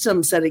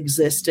systems that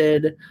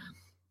existed,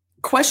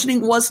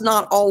 questioning was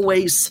not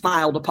always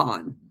smiled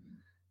upon.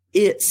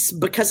 It's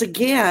because,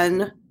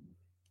 again,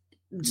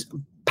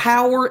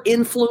 power,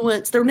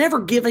 influence, they're never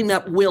giving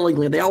up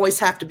willingly. They always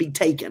have to be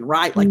taken,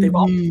 right? Like they've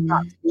always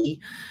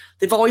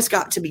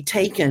got to be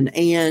taken.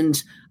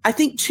 And I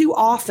think too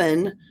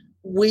often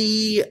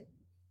we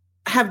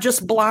have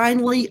just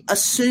blindly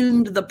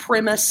assumed the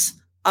premise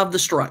of the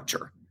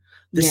structure.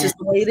 This is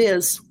the way it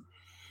is.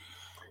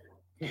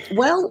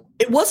 Well,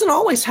 it wasn't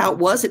always how it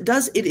was. It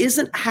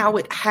isn't how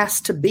it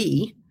has to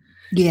be.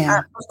 Yeah.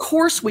 Of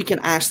course we can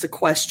ask the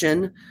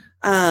question.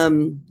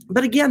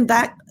 But again,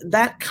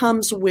 that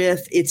comes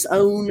with its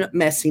own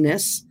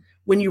messiness.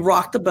 When you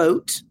rock the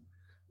boat,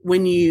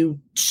 when you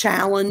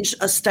challenge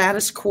a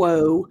status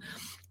quo,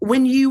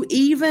 when you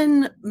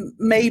even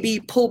maybe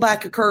pull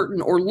back a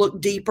curtain or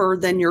look deeper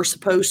than you're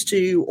supposed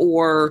to,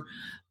 or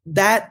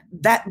that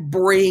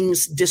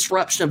brings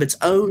disruption of its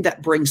own,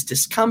 that brings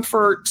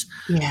discomfort.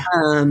 Yeah.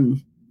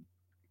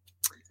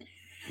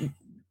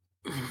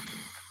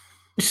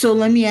 So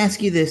let me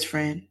ask you this,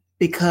 friend,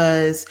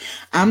 because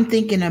I'm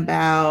thinking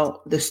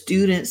about the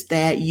students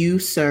that you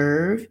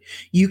serve.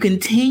 You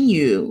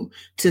continue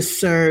to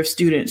serve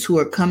students who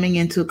are coming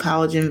into a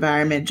college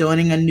environment,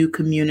 joining a new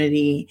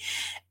community.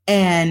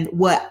 And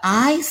what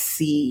I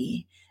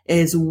see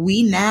is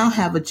we now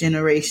have a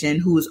generation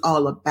who's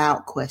all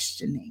about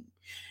questioning.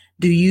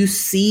 Do you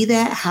see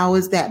that? How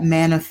is that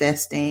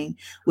manifesting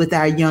with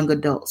our young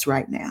adults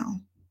right now?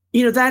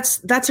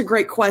 That's a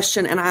great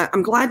question. And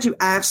I'm glad you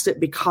asked it,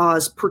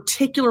 because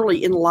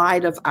particularly in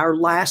light of our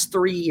last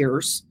 3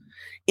 years,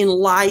 in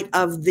light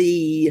of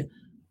the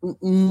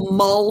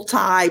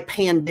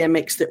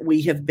multi-pandemics that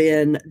we have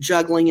been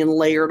juggling and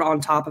layered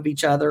on top of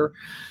each other,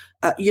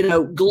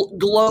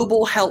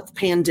 global health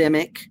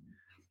pandemic,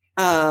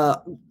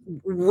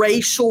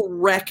 racial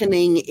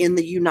reckoning in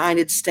the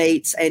United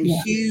States, and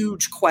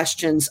huge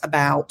questions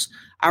about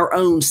our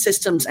own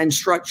systems and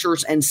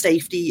structures and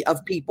safety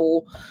of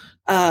people,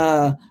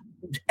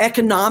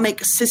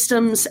 economic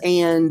systems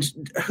and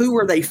who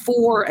are they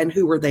for and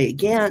who are they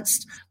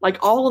against, like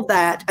all of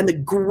that. And the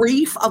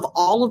grief of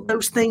all of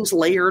those things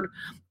layered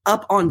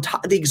up on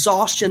top, the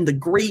exhaustion, the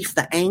grief,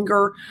 the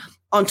anger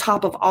on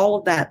top of all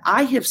of that.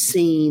 I have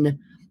seen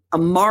a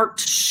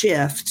marked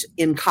shift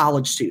in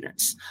college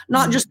students,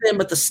 not just them,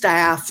 but the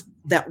staff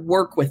that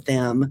work with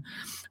them.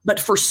 But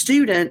for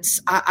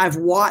students, I've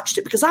watched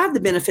it because I have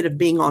the benefit of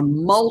being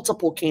on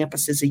multiple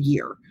campuses a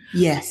year.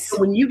 Yes. So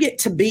when you get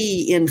to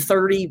be in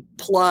 30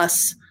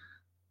 plus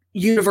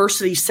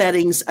university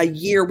settings a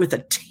year with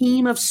a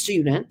team of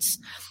students,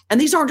 and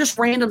these aren't just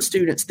random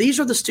students. These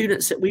are the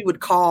students that we would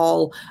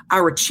call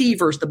our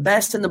achievers, the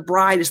best and the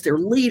brightest. They're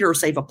leaders.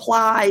 They've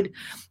applied,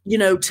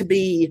 to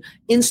be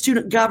in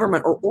student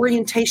government or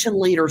orientation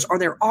leaders, or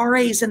they're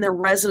RAs in their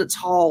residence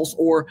halls,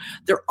 or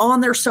they're on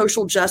their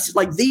social justice.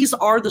 Like these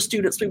are the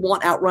students we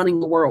want out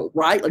running the world,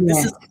 right? Like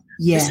this is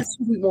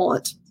who we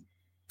want.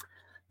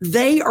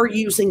 They are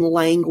using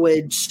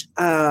language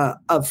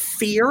of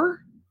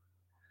fear.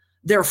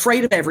 They're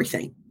afraid of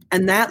everything.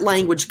 And that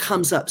language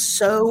comes up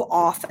so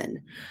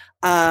often.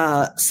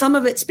 Some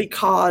of it's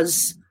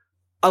because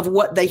of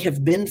what they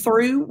have been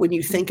through. When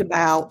you think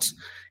about,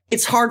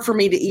 it's hard for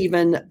me to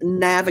even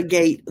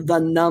navigate the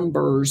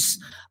numbers,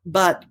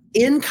 but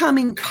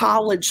incoming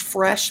college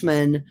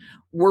freshmen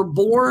were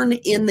born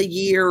in the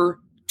year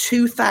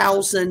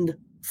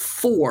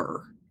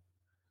 2004.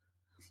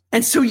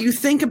 And so you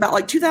think about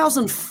like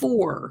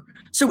 2004.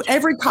 So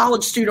every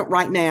college student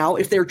right now,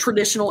 if they're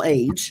traditional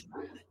age,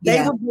 they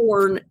were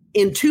born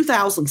in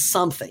 2000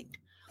 something.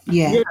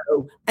 Yeah.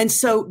 And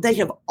so they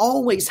have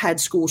always had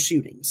school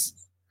shootings.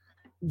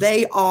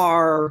 They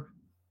are,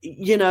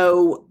 way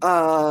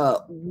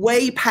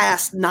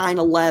past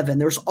 9/11.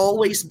 There's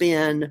always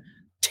been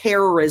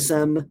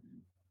terrorism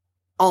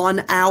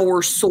on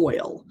our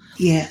soil.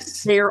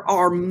 Yes. There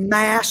are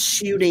mass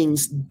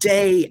shootings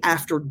day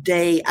after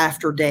day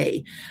after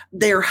day.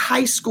 Their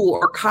high school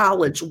or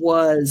college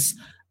was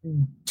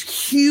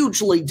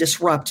hugely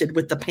disrupted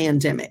with the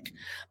pandemic.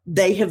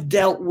 They have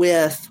dealt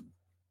with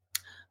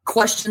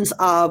questions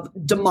of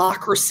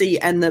democracy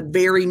and the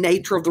very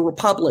nature of the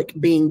republic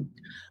being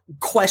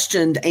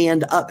questioned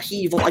and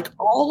upheaval. Like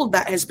all of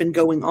that has been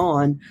going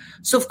on.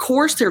 So of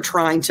course they're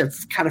trying to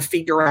kind of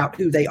figure out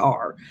who they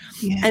are.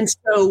 Yeah. And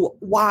so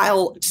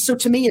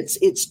to me,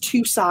 it's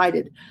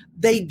two-sided.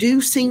 They do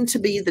seem to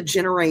be the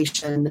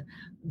generation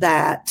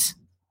that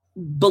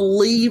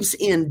believes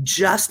in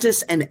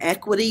justice and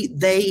equity.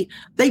 They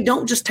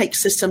don't just take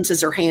systems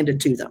as they're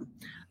handed to them.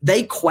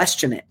 They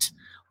question it.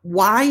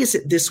 Why is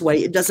it this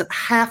way? It doesn't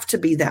have to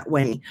be that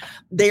way.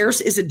 Theirs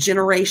is a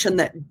generation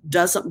that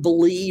doesn't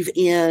believe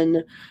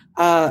in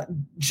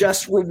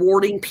just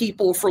rewarding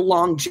people for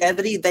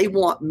longevity. They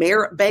want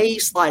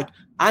merit-based, like,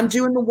 I'm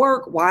doing the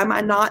work. Why am I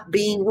not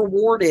being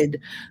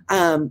rewarded?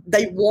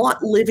 They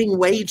want living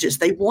wages.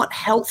 They want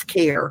health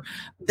care.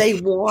 They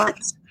want,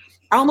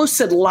 I almost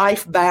said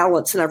life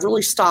balance, and I've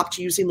really stopped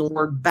using the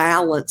word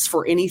balance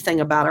for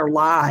anything about our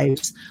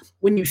lives.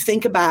 When you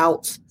think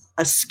about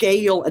a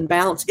scale and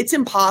balance, it's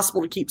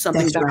impossible to keep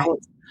something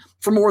balanced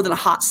for more than a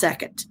hot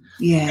second.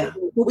 Yeah.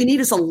 What we need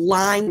is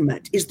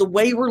alignment. Is the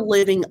way we're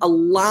living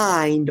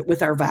aligned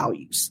with our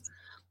values?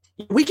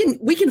 We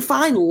can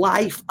find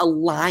life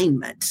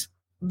alignment.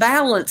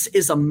 Balance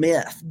is a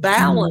myth.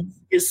 Balance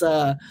is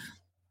a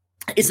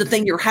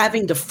thing you're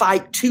having to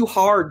fight too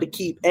hard to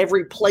keep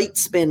every plate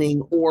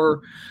spinning,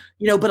 or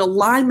but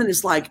alignment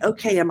is like,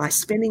 okay, am I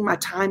spending my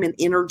time and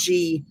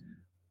energy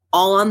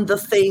on the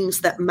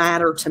things that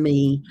matter to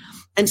me?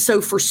 And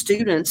so for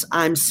students,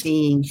 I'm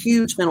seeing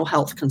huge mental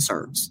health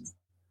concerns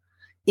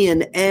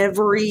in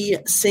every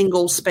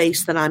single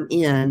space that I'm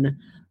in.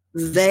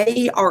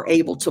 They are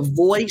able to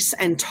voice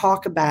and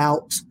talk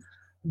about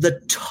the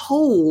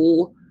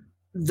toll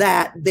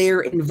that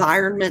their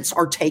environments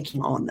are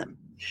taking on them.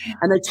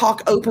 And they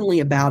talk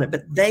openly about it,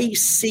 but they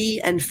see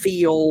and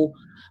feel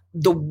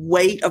the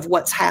weight of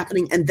what's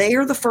happening. And they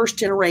are the first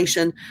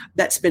generation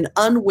that's been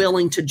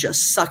unwilling to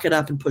just suck it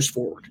up and push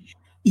forward.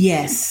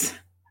 Yes.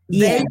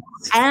 They're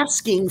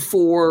asking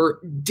for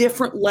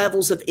different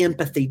levels of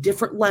empathy,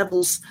 different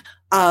levels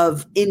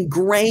of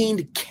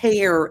ingrained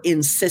care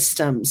in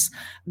systems,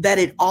 that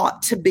it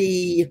ought to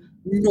be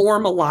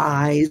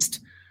normalized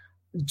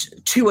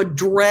to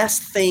address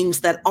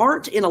things that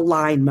aren't in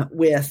alignment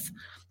with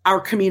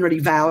our community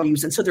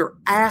values. And so they're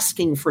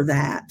asking for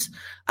that.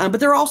 But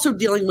they're also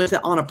dealing with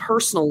it on a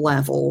personal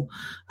level.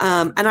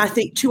 And I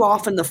think too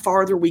often, the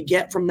farther we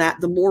get from that,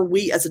 the more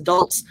we as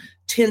adults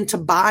tend to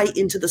buy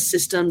into the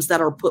systems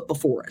that are put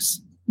before us.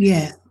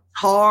 Yeah.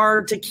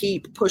 Hard to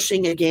keep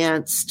pushing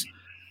against,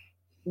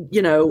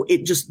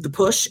 it just the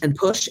push, and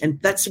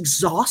that's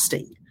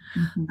exhausting.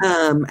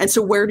 Mm-hmm. And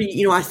so where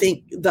do I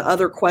think the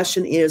other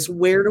question is,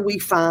 where do we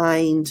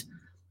find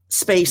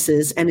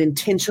spaces and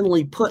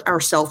intentionally put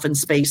ourselves in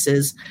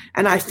spaces?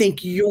 And I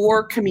think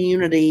your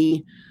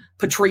community,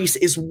 Patrice,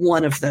 is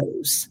one of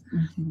those.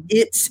 Mm-hmm.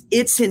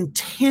 It's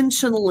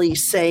intentionally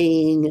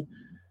saying,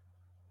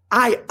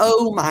 I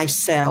owe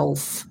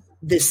myself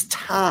this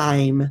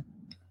time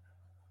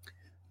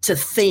to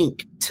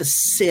think, to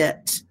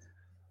sit,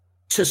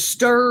 to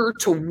stir,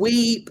 to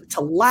weep,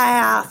 to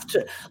laugh,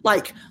 to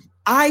like,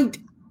 I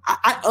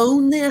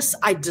own this.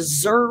 I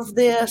deserve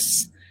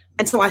this.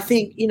 And so I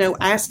think,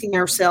 asking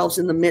ourselves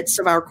in the midst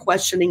of our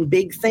questioning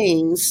big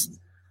things,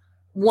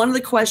 one of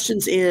the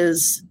questions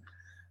is,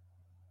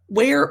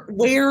 where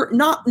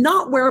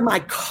not where am I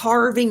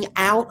carving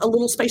out a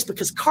little space,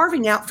 because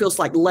carving out feels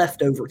like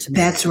leftover to me.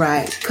 That's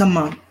right. Come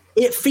on.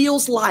 It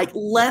feels like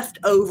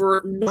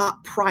leftover,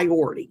 not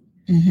priority.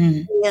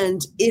 Mm-hmm.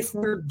 And if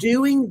we're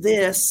doing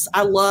this,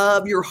 I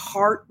love your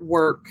heart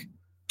work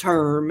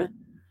term.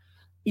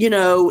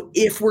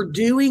 If we're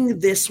doing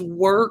this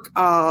work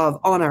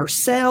on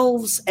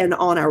ourselves and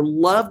on our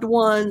loved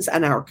ones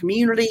and our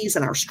communities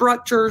and our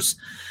structures,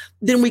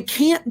 then we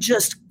can't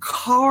just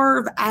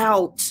carve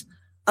out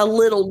a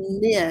little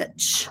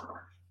niche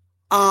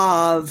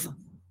of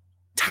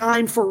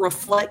time for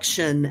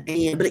reflection,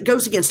 but it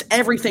goes against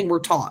everything we're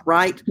taught,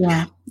 right?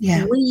 Yeah.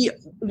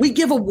 We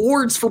give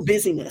awards for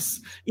busyness,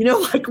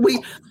 like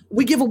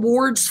we give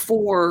awards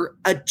for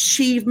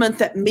achievement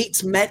that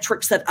meets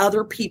metrics that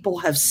other people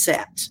have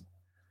set.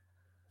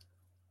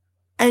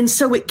 And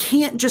so it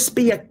can't just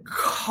be a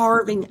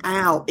carving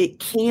out. It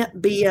can't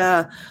be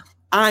a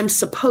I'm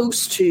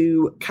supposed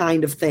to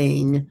kind of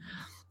thing.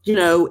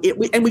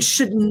 And we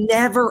should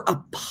never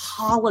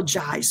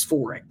apologize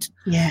for it.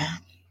 Yeah.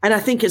 And I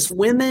think as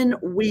women,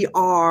 we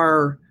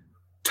are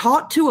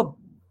taught to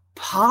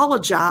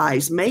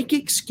apologize, make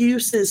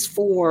excuses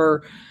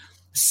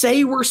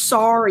say we're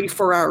sorry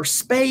for our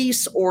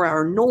space or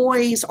our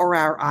noise or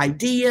our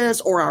ideas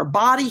or our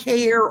body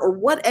hair or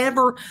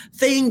whatever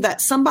thing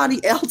that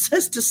somebody else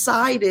has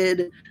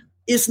decided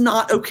is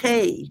not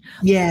okay.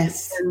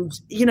 Yes. And,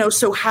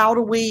 so how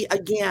do we,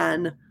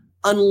 again,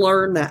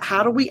 unlearn that?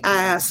 How do we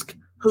ask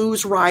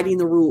who's writing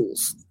the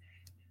rules?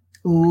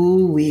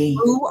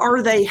 Who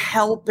are they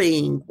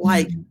helping?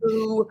 Like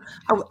who?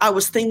 I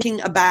was thinking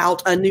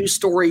about a news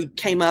story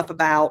came up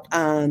about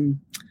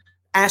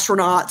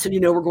astronauts, and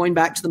we're going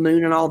back to the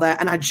moon and all that.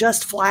 And I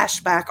just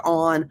flashed back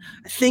on,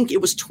 I think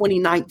it was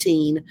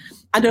 2019.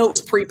 I know it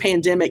was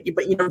pre-pandemic,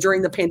 but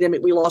during the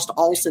pandemic we lost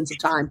all sense of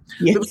time.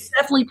 Yes. It was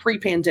definitely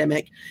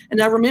pre-pandemic, and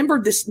I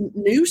remember this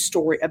news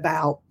story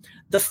about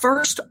the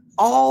first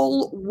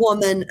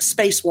all-woman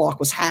spacewalk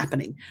was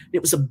happening.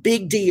 It was a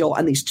big deal.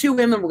 And these two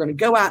women were going to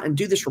go out and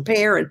do this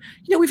repair. And,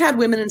 we've had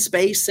women in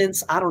space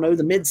since, I don't know,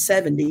 the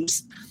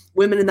mid-70s,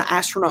 women in the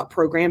astronaut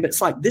program. But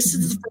it's like, this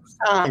is the first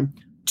time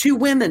two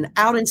women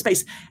out in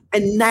space.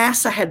 And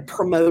NASA had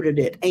promoted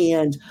it.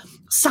 And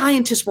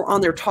scientists were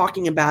on there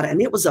talking about it.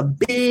 And it was a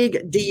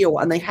big deal.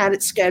 And they had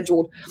it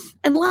scheduled.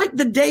 And like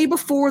the day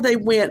before they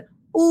went,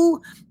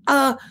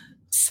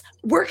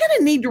 we're going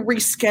to need to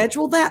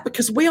reschedule that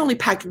because we only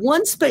packed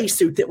one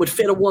spacesuit that would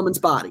fit a woman's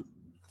body.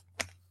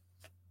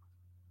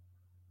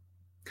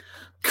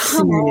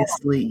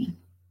 Seriously.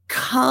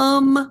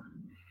 Come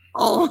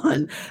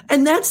on.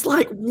 And that's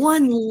like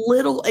one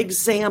little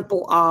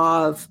example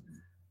of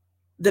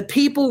the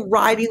people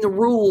writing the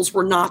rules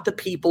were not the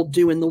people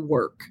doing the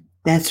work.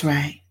 That's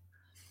right.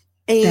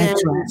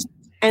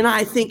 And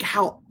I think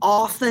how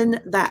often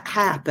that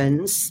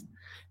happens.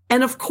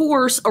 And of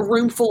course, a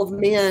room full of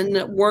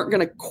men weren't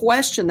going to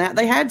question that.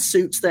 They had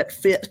suits that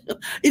fit.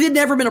 It had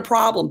never been a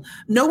problem.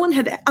 No one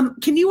had.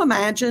 Can you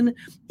imagine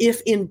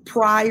if in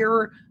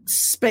prior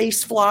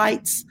space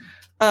flights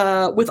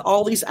with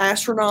all these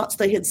astronauts,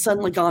 they had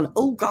suddenly gone,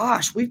 oh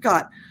gosh, we've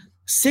got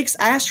 6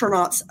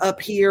 astronauts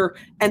up here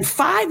and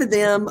 5 of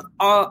them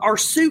are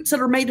suits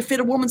that are made to fit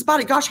a woman's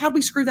body. Gosh, how'd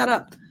we screw that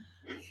up?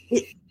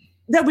 It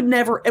would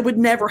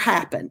never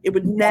happen. It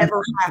would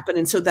never happen.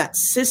 And so that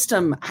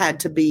system had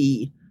to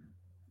be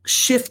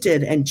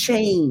shifted and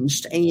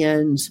changed,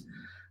 and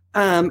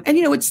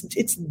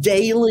it's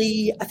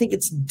daily. I think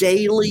it's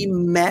daily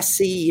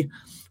messy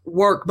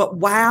work, but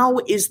wow,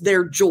 is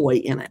there joy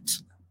in it?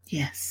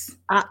 Yes.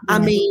 I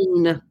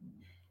mean,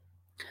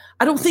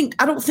 I don't think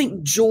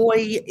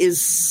joy is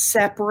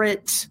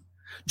separate.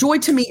 Joy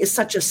to me is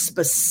such a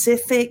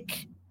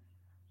specific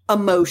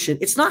emotion.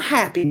 It's not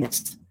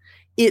happiness.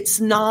 It's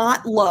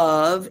not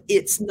love.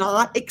 It's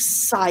not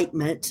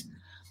excitement.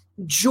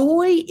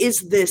 Joy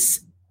is this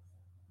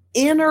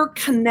inner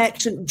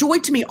connection. Joy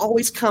to me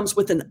always comes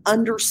with an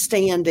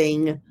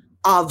understanding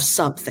of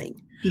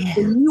something. Yeah.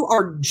 When you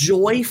are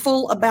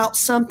joyful about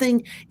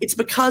something, it's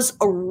because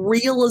a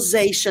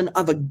realization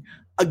of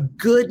a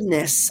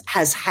goodness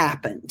has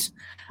happened.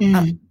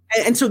 And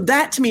so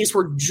that to me is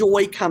where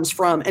joy comes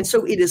from. And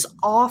so it is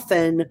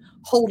often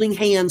holding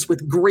hands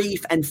with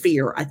grief and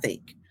fear, I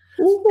think.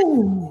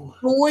 Ooh.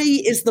 Joy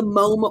is the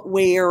moment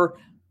where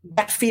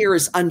that fear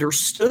is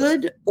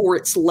understood or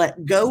it's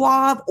let go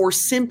of, or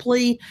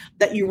simply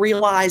that you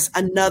realize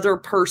another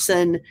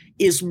person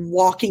is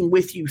walking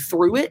with you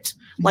through it.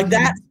 Like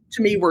that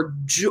to me where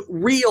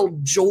real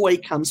joy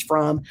comes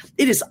from.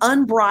 It is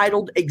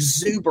unbridled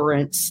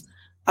exuberance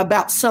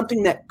about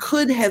something that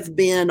could have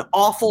been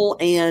awful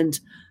and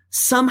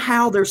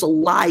somehow there's a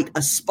light,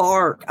 a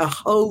spark, a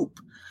hope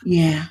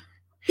Yeah.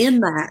 in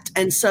that.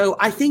 And so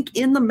I think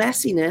in the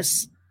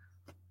messiness,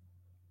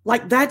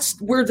 like that's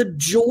where the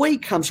joy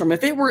comes from.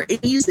 If it were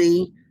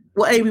easy,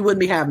 well, A, we wouldn't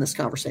be having this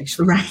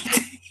conversation. Right.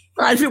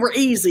 Right? If it were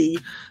easy.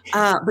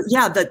 But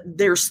yeah, that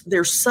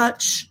there's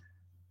such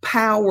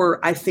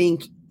power, I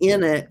think,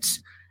 in it.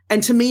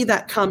 And to me,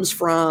 that comes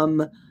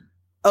from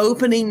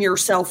opening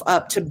yourself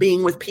up to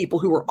being with people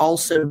who are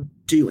also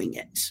doing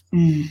it.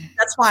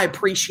 That's why I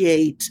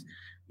appreciate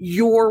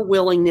your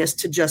willingness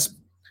to just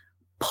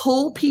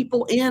pull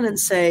people in and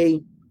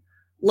say,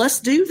 let's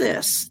do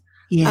this.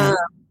 Yeah.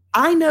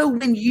 I know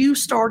when you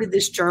started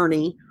this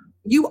journey,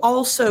 you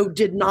also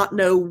did not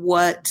know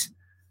what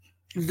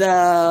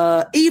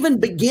the even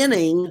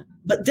beginning,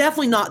 but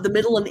definitely not the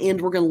middle and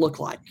end were going to look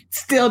like.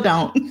 Still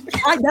don't.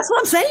 Right, that's what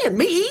I'm saying.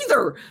 Me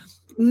either.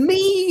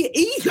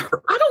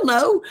 I don't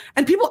know.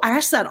 And people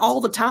ask that all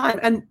the time.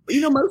 And,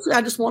 mostly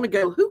I just want to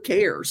go, who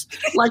cares?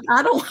 Like,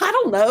 I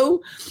don't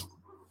know.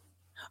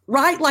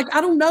 Right. Like,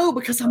 I don't know,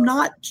 because I'm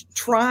not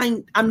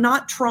trying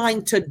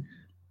to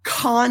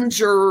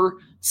conjure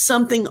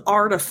something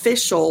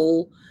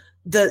artificial.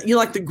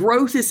 The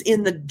growth is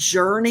in the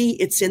journey.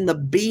 It's in the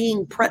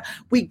being.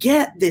 We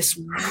get this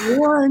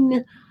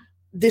one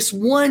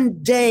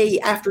day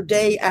after,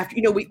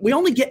 we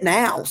only get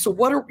now. So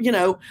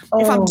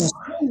if I'm so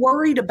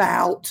worried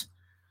about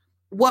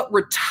what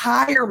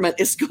retirement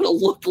is going to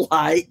look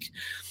like,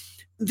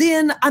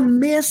 then I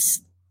miss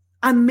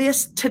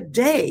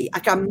today.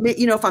 Like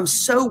if I'm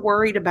so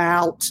worried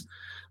about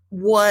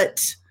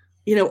what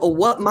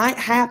might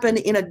happen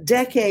in a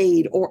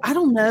decade, or I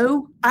don't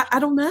know. I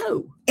don't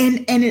know.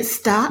 And it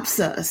stops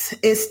us.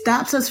 It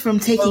stops us from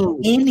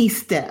taking any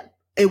step.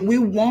 We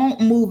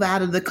won't move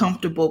out of the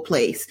comfortable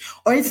place,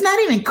 or it's not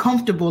even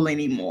comfortable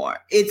anymore.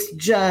 It's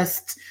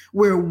just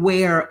we're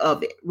aware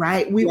of it,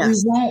 right? We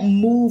won't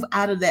move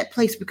out of that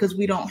place because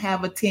we don't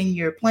have a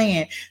 10-year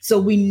plan. So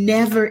we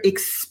never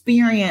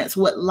experience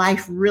what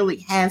life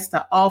really has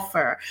to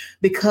offer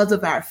because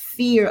of our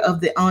fear of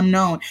the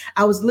unknown.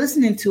 I was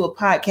listening to a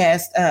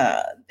podcast.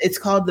 It's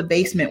called The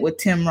Basement with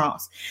Tim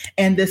Ross.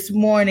 And this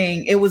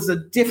morning it was a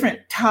different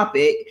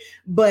topic,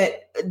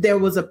 but there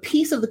was a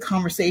piece of the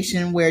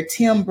conversation where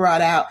Tim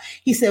brought out,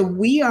 he said,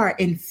 we are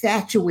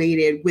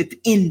infatuated with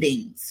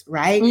endings,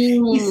 right?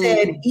 He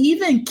said,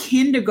 even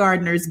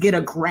kindergartners get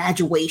a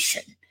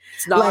graduation.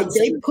 Like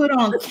they put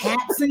on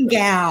caps and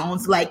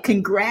gowns, like,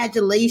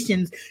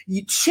 congratulations,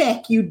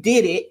 you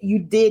did it. You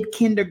did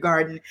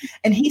kindergarten.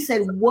 And he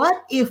said,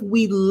 what if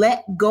we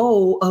let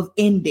go of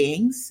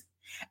endings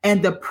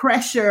and the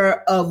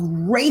pressure of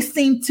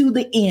racing to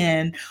the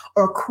end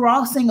or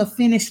crossing a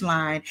finish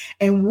line,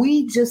 and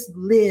we just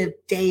live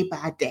day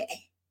by day?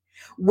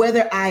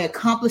 Whether I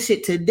accomplish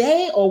it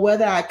today or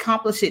whether I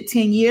accomplish it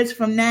 10 years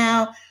from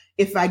now,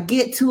 if I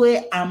get to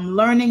it, I'm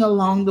learning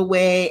along the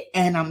way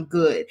and I'm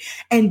good.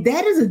 And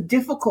that is a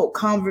difficult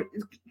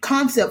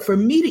concept for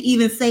me to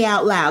even say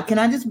out loud. Can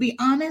I just be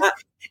honest?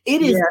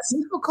 It is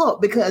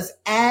difficult because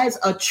as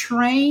a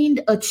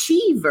trained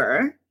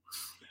achiever,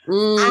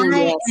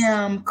 I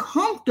am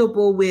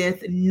comfortable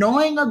with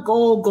knowing a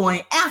goal,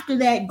 going after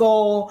that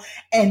goal,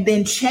 and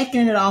then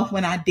checking it off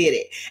when I did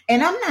it.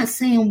 And I'm not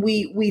saying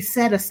we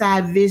set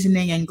aside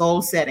visioning and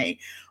goal setting,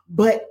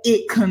 but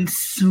it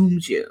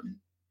consumes you.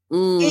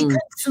 It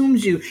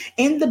consumes you.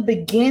 In the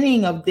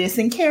beginning of this,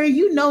 and Carrie,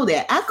 you know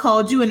that, I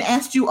called you and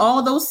asked you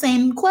all those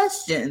same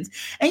questions.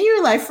 And you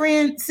were like,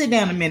 friend, sit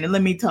down a minute.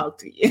 Let me talk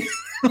to you.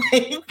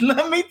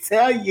 Let me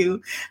tell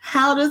you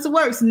how this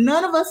works.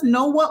 None of us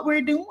know what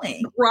we're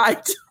doing.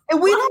 Right. And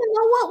we don't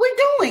know what we're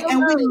doing.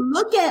 And we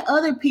look at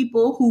other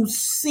people who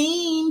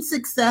seem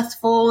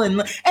successful, and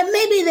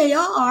maybe they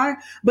are,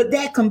 but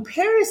that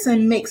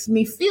comparison makes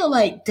me feel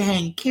like,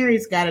 dang,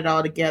 Carrie's got it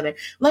all together.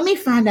 Let me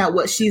find out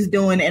what she's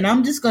doing, and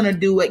I'm just going to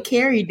do what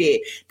Carrie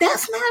did.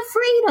 That's not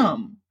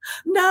freedom.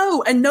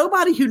 No, and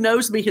nobody who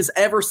knows me has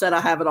ever said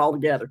I have it all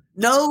together.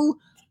 No,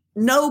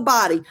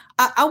 nobody.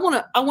 I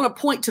want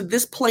to point to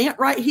this plant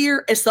right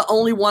here. It's the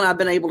only one I've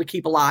been able to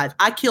keep alive.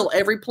 I kill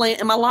every plant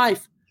in my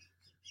life.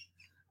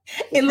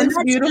 It looks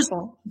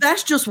beautiful.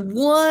 That's just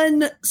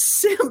one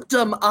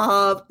symptom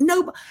of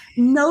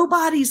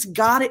nobody's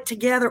got it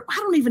together. I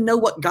don't even know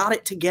what got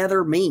it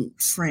together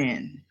means.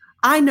 Friend.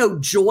 I know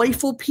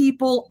joyful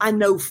people. I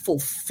know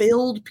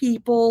fulfilled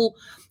people.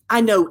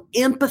 I know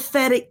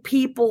empathetic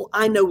people.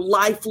 I know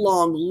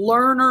lifelong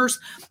learners.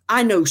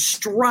 I know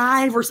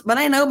strivers, but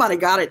ain't nobody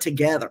got it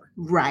together.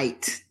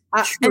 Right.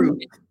 True.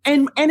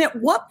 And at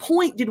what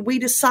point did we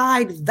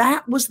decide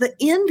that was the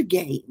end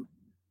game?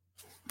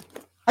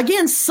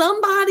 Again,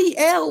 somebody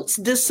else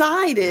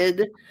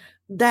decided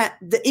that,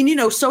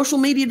 social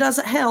media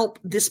doesn't help.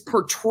 This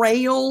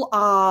portrayal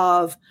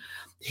of,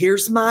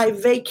 here's my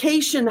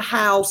vacation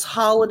house,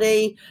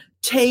 holiday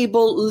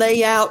table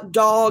layout,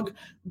 dog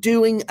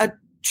doing a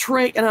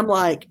trick. And I'm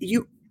like,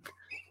 you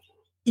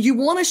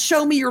want to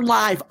show me your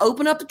life?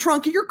 Open up the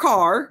trunk of your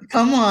car.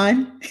 Come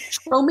on.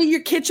 Show me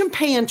your kitchen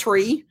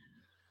pantry.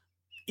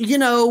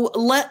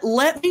 let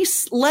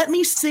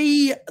me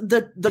see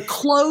the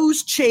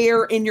closed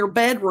chair in your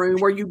bedroom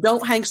where you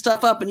don't hang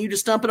stuff up and you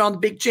just dump it on the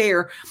big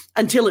chair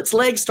until its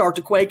legs start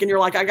to quake and you're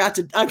like, I got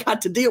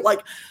to deal.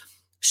 Like,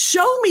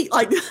 show me,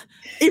 like,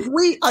 if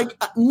we like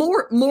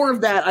more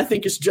of that, I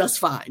think is just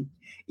fine.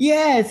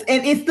 Yes,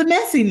 and it's the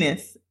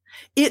messiness.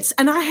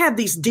 And I have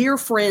these dear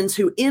friends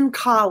who in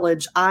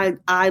college,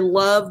 I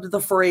loved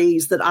the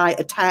phrase that I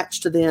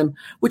attached to them,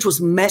 which was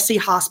messy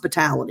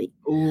hospitality.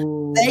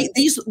 Ooh.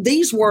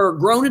 These were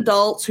grown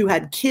adults who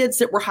had kids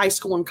that were high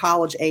school and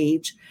college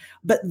age,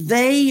 but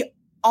they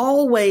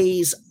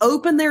always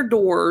opened their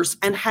doors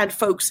and had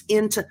folks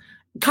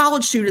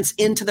college students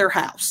into their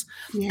house.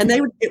 Yeah. And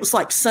it was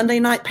like Sunday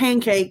night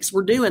pancakes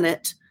were doing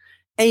it.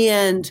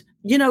 And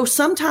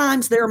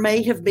sometimes there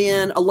may have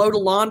been a load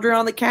of laundry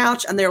on the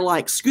couch and they're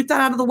like, scoot that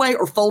out of the way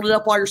or fold it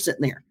up while you're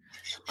sitting there.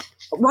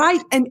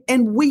 Right. And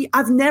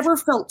I've never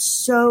felt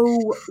so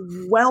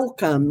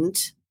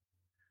welcomed.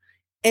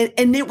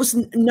 And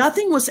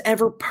nothing was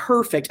ever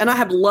perfect. And I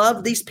have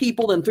loved these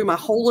people and through my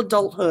whole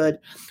adulthood,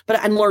 but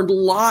I learned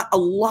a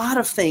lot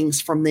of things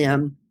from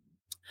them.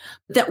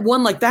 That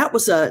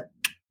was a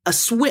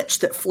switch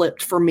that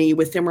flipped for me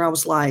with them where I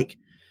was like,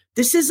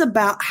 this is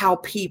about how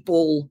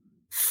people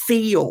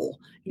feel.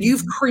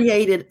 You've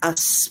created a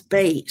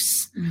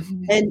space,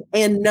 and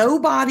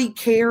nobody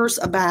cares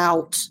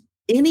about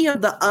any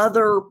of the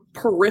other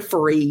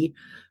periphery.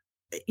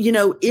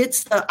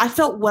 I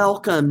felt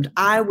welcomed.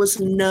 I was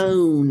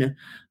known.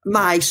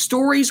 My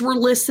stories were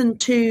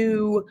listened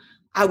to.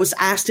 I was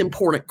asked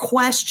important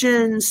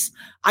questions.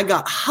 I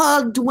got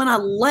hugged when I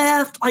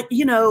left.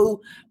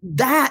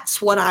 That's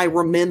what I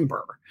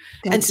remember.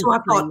 And so I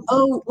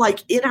thought,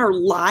 like in our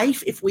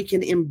life, if we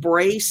can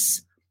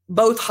embrace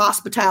both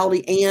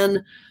hospitality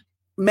and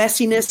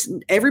messiness,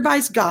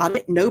 everybody's got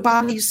it.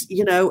 Nobody's,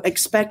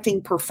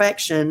 expecting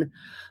perfection,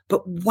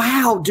 but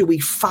wow, do we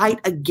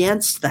fight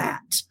against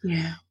that?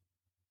 Yeah.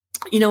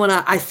 And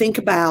I think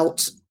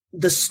about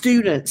the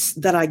students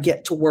that I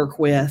get to work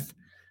with,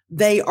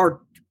 they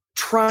are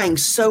trying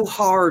so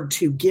hard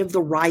to give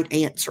the right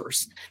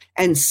answers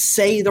and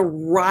say the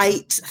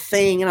right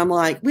thing. And I'm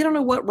like, we don't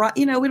know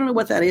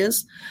what that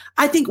is.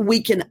 I think we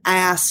can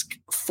ask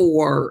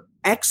for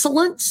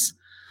excellence.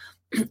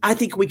 I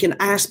think we can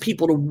ask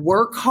people to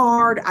work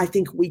hard. I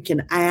think we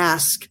can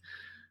ask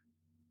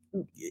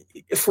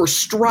for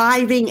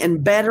striving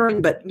and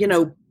bettering, but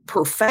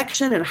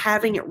perfection and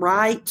having it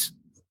right,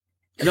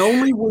 it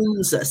only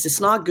wounds us. It's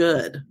not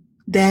good.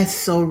 That's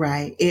so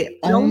right. It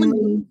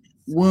only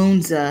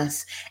wounds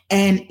us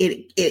and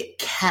it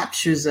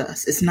captures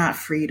us. It's not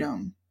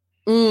freedom.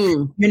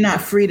 You're not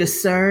free to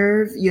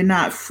serve. You're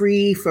not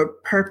free for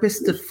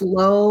purpose to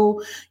flow.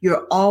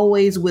 You're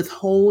always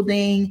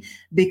withholding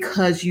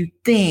because you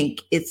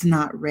think it's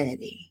not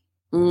ready.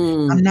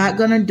 I'm not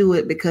going to do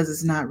it because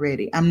it's not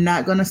ready. I'm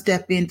not going to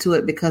step into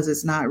it because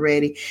it's not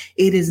ready.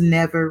 It is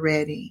never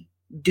ready.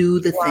 Do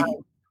the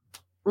thing.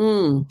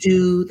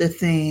 Do the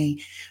thing.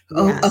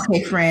 Yes. Oh,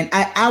 okay, friend.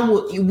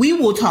 We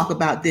will talk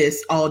about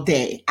this all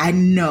day. I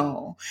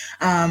know.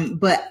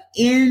 But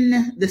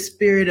in the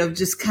spirit of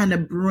just kind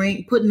of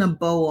putting a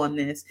bow on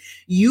this,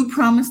 you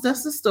promised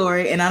us a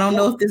story, and I don't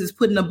know if this is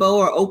putting a bow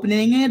or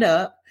opening it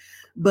up,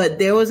 but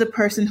there was a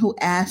person who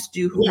asked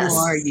you, who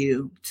are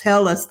you?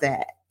 Tell us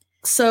that.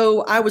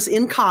 So I was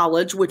in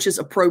college, which is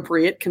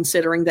appropriate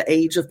considering the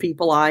age of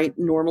people I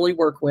normally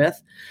work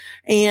with.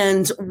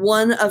 And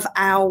one of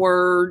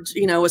our,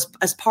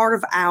 as part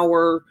of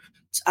our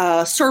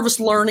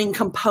service learning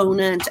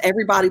component,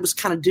 everybody was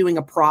kind of doing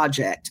a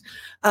project.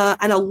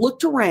 And I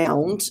looked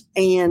around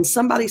and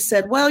somebody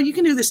said, well, you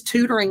can do this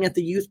tutoring at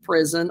the youth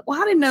prison.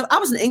 Well, I didn't know. I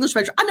was an English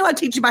major. I know I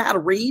teach you about how to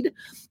read,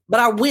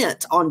 but I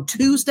went on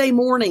Tuesday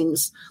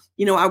mornings.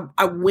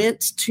 I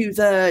went to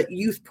the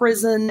youth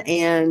prison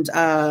and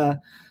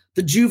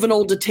the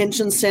juvenile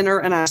detention center,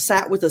 and I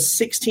sat with a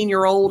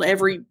 16-year-old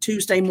every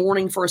Tuesday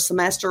morning for a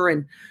semester.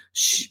 And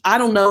I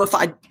don't know if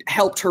I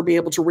helped her be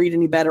able to read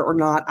any better or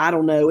not. I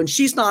don't know. And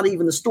she's not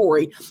even the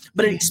story,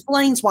 but it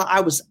explains why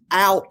I was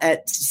out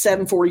at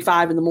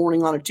 7:45 in the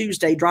morning on a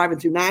Tuesday driving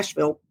through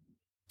Nashville.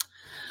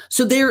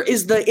 So there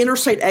is the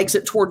interstate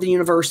exit toward the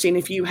university. And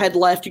if you head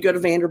left, you go to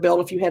Vanderbilt.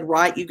 If you head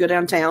right, you go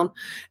downtown.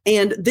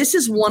 And this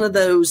is one of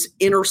those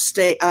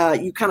interstate,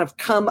 you kind of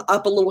come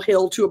up a little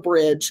hill to a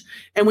bridge.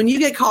 And when you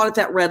get caught at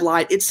that red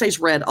light, it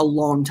stays red a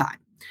long time.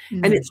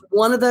 Mm-hmm. And it's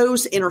one of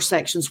those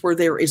intersections where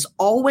there is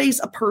always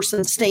a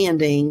person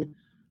standing,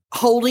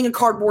 holding a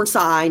cardboard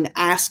sign,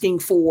 asking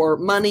for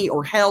money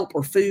or help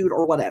or food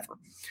or whatever.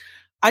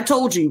 I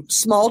told you,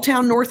 small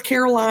town North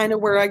Carolina,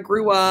 where I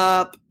grew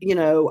up,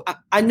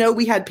 I know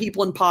we had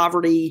people in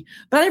poverty,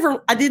 but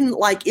I didn't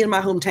in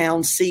my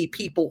hometown see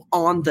people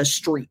on the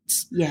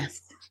streets.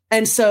 Yes.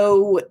 And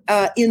so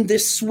in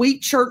this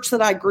sweet church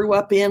that I grew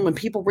up in, when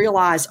people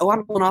realized,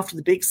 I'm going off to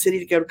the big city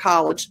to go to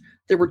college,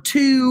 there were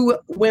two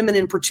women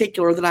in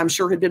particular that I'm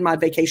sure had been my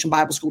vacation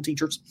Bible school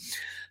teachers,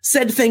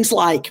 said things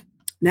like,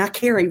 now,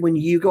 Carrie, when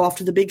you go off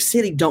to the big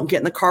city, don't get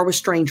in the car with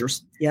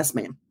strangers. Yes,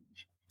 ma'am.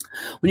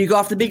 When you go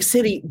off the big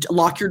city,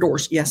 lock your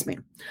doors. Yes,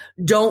 ma'am.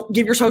 Don't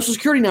give your social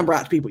security number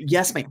out to people.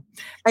 Yes, ma'am.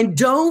 And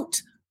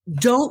don't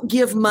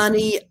give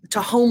money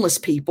to homeless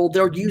people.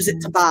 They'll use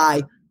it to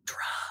buy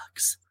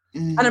drugs.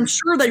 And I'm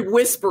sure they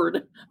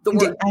whispered the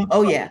word.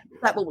 Oh, yeah.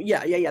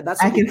 Yeah.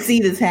 That's I can see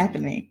this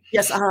happening.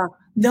 Yes.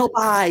 They'll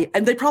buy,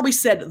 and they probably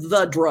said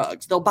the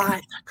drugs. They'll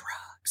buy the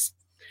drugs.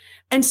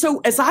 And so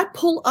as I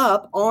pull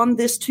up on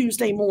this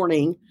Tuesday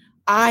morning,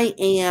 I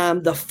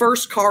am the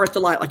first car at the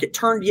light. Like, it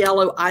turned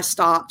yellow. I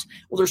stopped.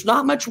 Well, there's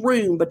not much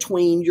room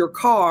between your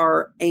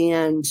car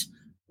and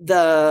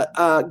the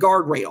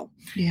guardrail.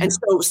 Yeah. And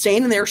so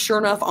standing there, sure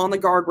enough, on the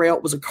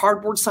guardrail was a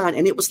cardboard sign,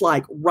 and it was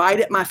like right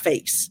at my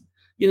face,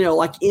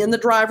 like in the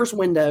driver's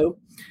window.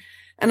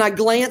 And I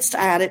glanced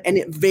at it, and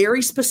it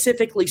very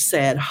specifically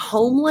said,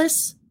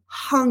 "Homeless,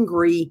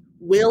 hungry,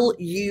 will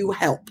you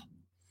help?"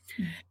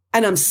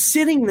 And I'm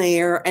sitting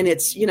there, and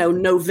it's,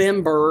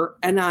 November,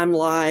 and I'm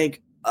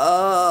like,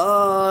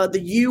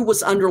 the U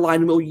was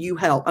underlined, "Will you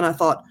help?" And I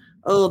thought,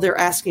 oh, they're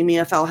asking me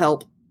if I'll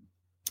help.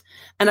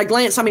 And I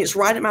glanced, it's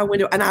right at my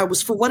window. And I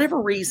was, for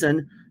whatever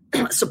reason,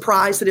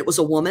 surprised that it was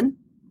a woman.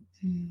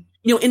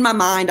 In my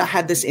mind, I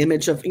had this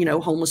image of,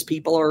 homeless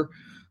people are,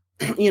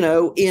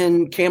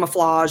 in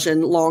camouflage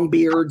and long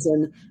beards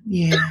and,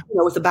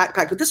 with a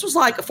backpack. But this was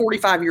like a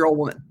 45-year-old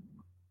woman.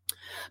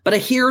 But I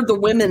hear the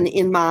women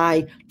in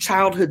my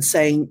childhood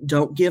saying,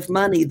 "Don't give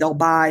money, they'll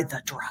buy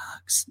the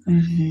drugs."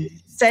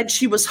 Said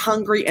she was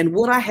hungry and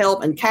would I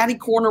help? And catty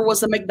corner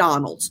was a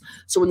McDonald's.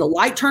 So when the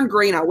light turned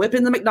green, I whipped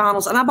in the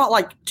McDonald's and I bought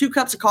like 2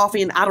 cups of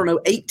coffee and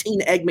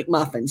 18 egg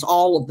McMuffins,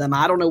 all of them.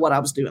 I don't know what I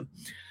was doing.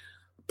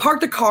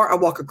 Parked the car. I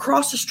walk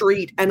across the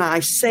street and I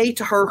say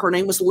to her, her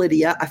name was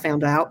Lydia, I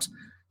found out,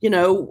 and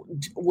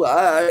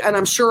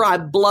I'm sure I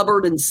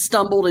blubbered and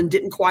stumbled and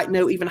didn't quite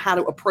know even how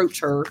to approach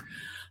her.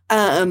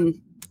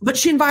 But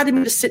she invited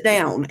me to sit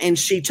down, and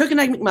she took an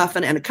egg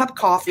McMuffin and a cup of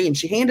coffee, and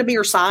she handed me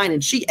her sign,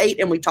 and she ate,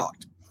 and we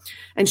talked.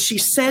 And she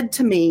said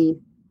to me,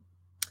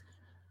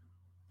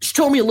 she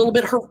told me a little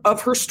bit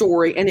of her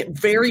story, and it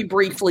very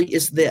briefly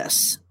is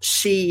this.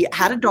 She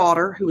had a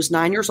daughter who was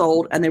 9 years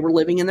old, and they were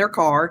living in their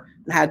car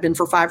and had been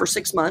for 5 or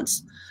 6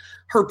 months.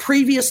 Her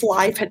previous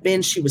life had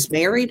been, she was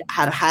married,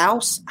 had a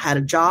house, had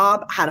a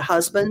job, had a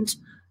husband,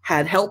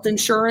 had health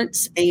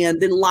insurance,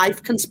 and then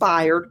life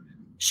conspired.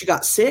 She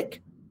got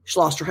sick. She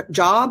lost her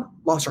job,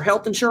 lost her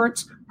health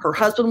insurance. Her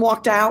husband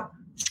walked out.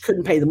 She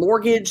couldn't pay the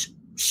mortgage.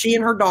 She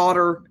and her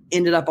daughter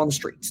ended up on the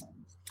streets.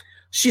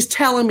 She's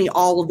telling me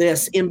all of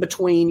this in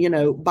between,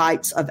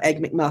 bites of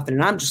egg McMuffin,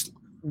 and I'm just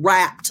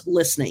rapt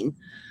listening.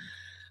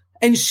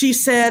 And she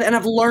said, and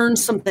I've learned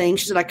some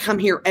things. She said, I come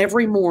here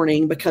every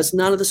morning because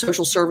none of the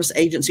social service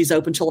agencies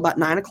open till about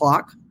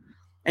 9:00.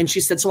 And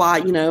she said, so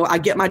I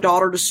get my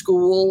daughter to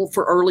school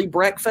for early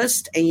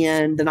breakfast,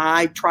 and then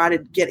I try to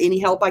get any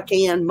help I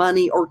can,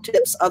 money or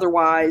tips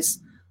otherwise,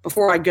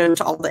 before I go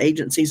to all the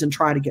agencies and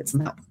try to get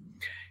some help.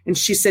 And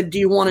she said, do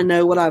you want to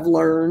know what I've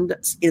learned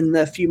in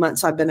the few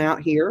months I've been out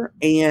here?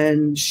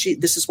 And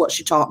this is what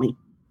she taught me.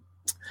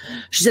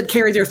 She said,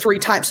 Carrie, there are 3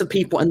 types of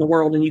people in the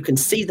world, and you can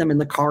see them in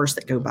the cars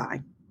that go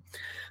by.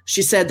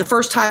 She said, the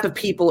first type of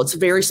people, it's a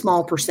very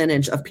small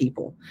percentage of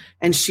people.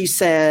 And she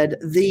said,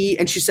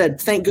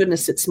 thank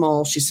goodness it's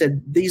small. She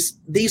said,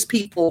 these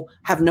people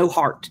have no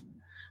heart.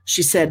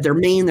 She said, they're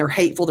mean, they're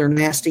hateful, they're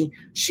nasty.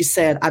 She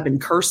said, I've been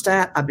cursed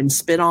at, I've been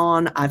spit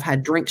on, I've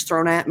had drinks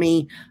thrown at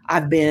me,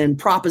 I've been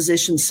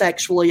propositioned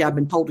sexually, I've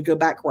been told to go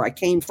back where I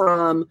came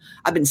from,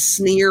 I've been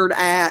sneered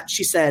at.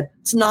 She said,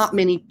 it's not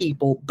many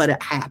people, but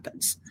it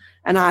happens.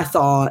 And I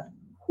thought,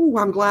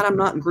 I'm glad I'm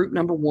not in group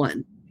number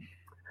 1.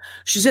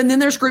 She said, and then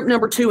there's group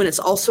number 2, and it's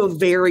also a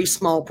very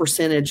small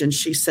percentage. And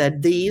she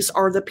said, these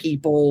are the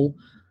people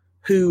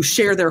who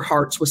share their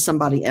hearts with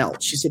somebody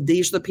else. She said,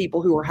 these are the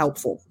people who are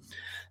helpful.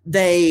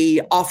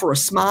 They offer a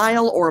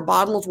smile or a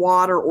bottle of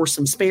water or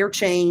some spare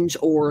change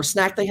or a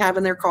snack they have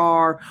in their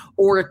car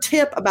or a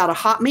tip about a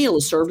hot meal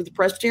is served at the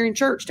Presbyterian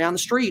church down the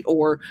street,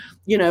 or,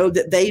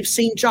 that they've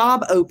seen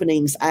job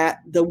openings at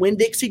the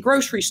Winn-Dixie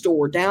grocery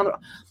store down,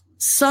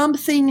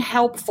 something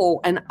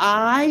helpful. And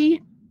I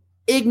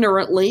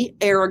ignorantly,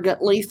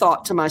 arrogantly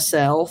thought to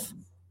myself,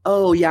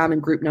 oh yeah, I'm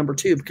in group number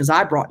 2 because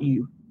I brought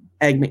you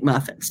egg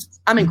McMuffins.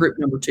 I'm in group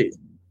number 2.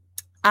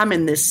 I'm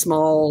in this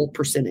small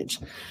percentage.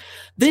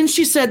 Then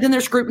she said, then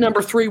there's group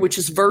number 3, which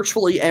is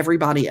virtually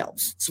everybody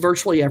else. It's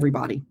virtually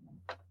everybody.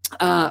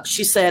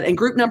 She said, and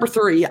group number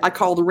 3, I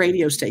call the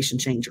radio station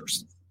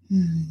changers.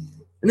 Mm-hmm.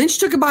 And then she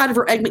took a bite of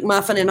her egg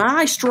McMuffin, and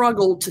I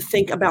struggled to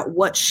think about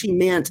what she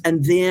meant.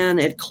 And then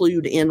it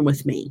clued in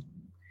with me.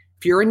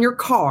 If you're in your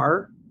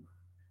car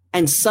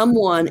and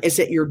someone is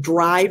at your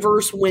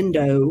driver's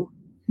window,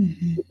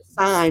 mm-hmm. with a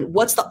sign,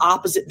 what's the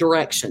opposite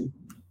direction?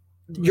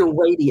 Your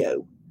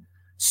radio.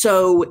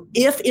 So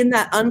if in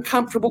that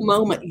uncomfortable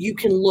moment you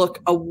can look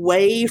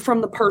away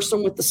from the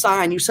person with the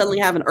sign, you suddenly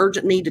have an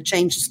urgent need to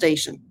change the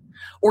station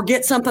or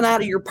get something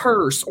out of your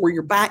purse or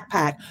your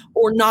backpack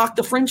or knock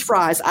the French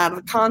fries out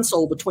of the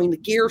console between the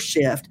gear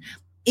shift,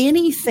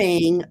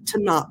 anything to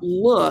not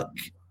look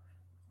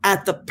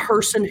at the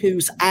person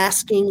who's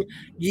asking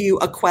you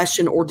a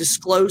question or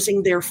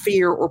disclosing their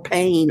fear or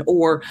pain,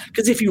 or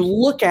because if you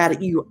look at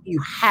it,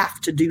 you have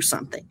to do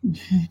something.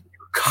 Mm-hmm.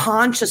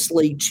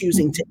 Consciously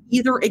choosing to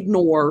either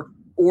ignore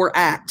or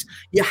act.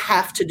 You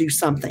have to do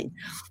something.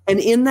 And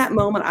in that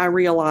moment, I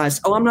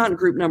realized, I'm not in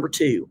group number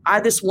 2. I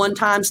this one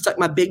time stuck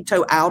my big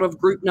toe out of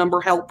group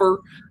number 2,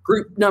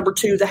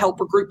 the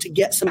helper group, to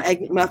get some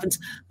Egg McMuffins,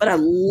 but I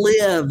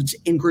lived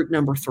in group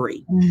number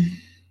 3. Mm.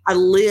 I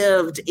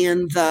lived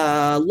in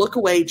the look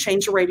away,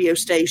 change the radio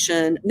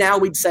station. Now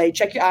we'd say,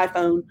 check your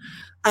iPhone.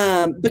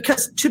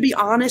 Because to be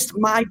honest,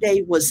 my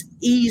day was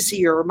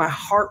easier. My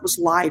heart was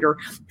lighter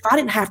if I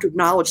didn't have to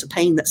acknowledge the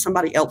pain that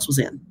somebody else was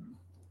in.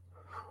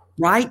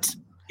 Right?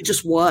 It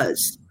just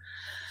was.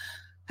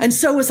 And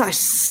so as I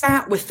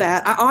sat with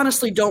that, I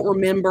honestly don't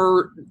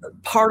remember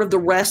part of the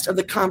rest of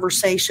the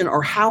conversation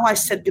or how I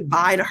said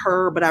goodbye to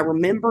her, but I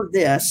remember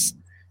this.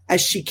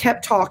 As she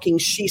kept talking,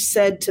 she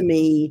said to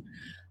me,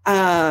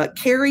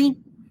 Carrie,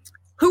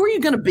 who are you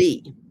going to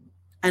be?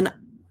 And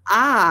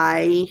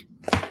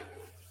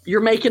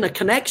you're making a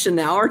connection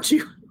now, aren't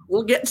you?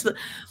 We'll get to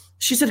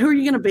she said, who are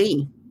you going to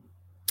be?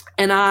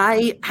 And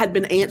I had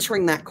been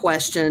answering that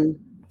question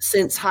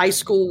since high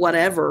school,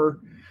 whatever,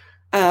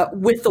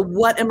 with the,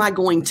 what am I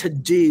going to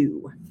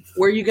do?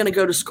 Where are you going to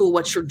go to school?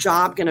 What's your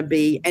job going to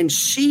be? And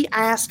she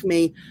asked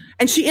me,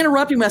 and she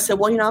interrupted me. I said,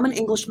 well, I'm an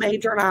English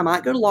major and I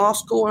might go to law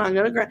school and I'm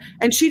going to grad.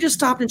 And she just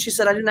stopped and she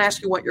said, I didn't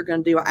ask you what you're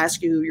going to do. I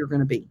asked you who you're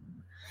going to be.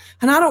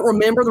 And I don't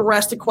remember the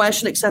rest of the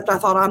question, except I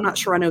thought, I'm not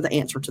sure I know the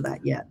answer to that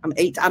yet. I'm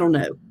 8. I don't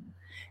know.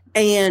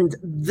 And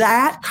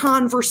that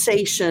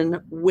conversation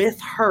with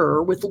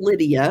her, with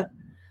Lydia,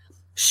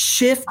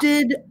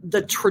 shifted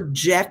the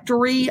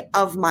trajectory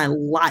of my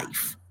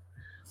life.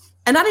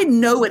 And I didn't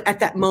know it at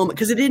that moment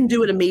because it didn't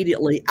do it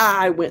immediately.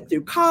 I went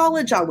through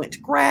college, I went to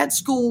grad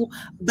school,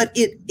 but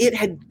it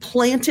had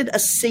planted a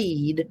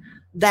seed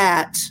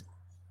that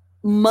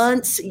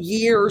months,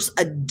 years,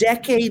 a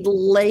decade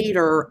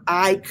later,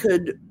 I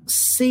could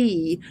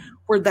see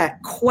where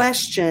that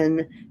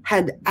question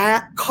had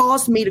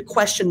caused me to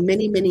question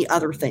many, many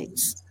other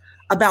things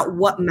about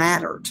what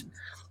mattered.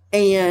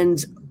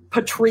 And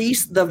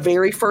Patrice, the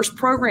very first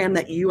program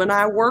that you and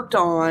I worked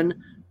on,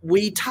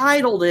 we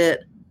titled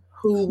it,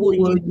 Who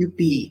Will You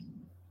Be?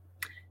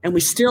 And we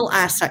still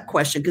ask that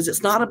question because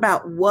it's not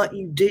about what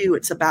you do,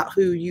 it's about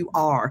who you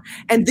are.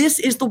 And this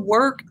is the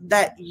work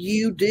that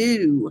you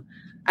do.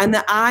 And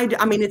that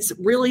I mean, it's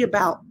really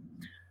about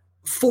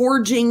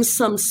forging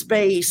some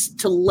space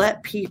to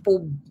let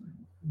people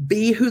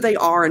be who they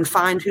are and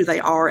find who they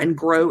are and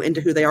grow into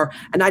who they are.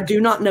 And I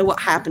do not know what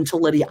happened to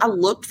Lydia. I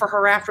looked for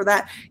her after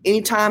that.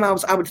 Anytime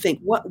I would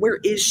think, where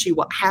is she?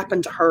 What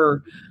happened to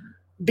her?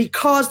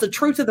 Because the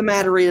truth of the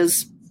matter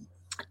is,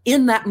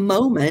 in that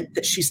moment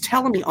that she's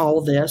telling me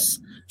all this,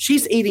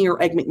 she's eating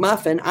her Egg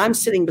McMuffin. I'm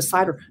sitting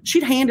beside her.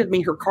 She'd handed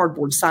me her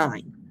cardboard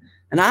sign.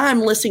 And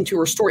I'm listening to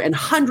her story, and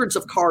hundreds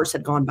of cars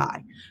had gone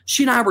by.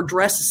 She and I were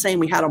dressed the same.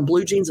 We had on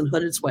blue jeans and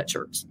hooded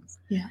sweatshirts.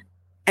 Yeah.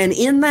 And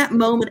in that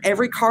moment,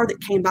 every car that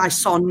came by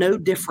saw no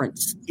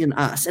difference in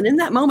us. And in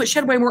that moment, she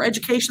had way more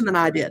education than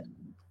I did.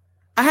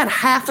 I had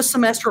half a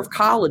semester of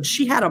college.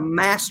 She had a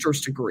master's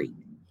degree.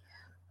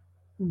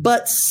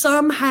 But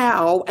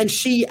somehow, and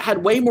she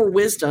had way more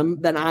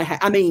wisdom than I had.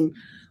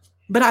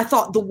 But I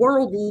thought the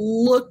world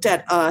looked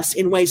at us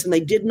in ways and they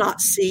did not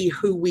see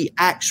who we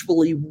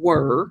actually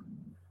were.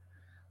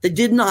 They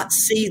did not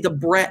see the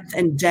breadth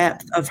and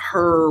depth of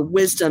her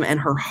wisdom and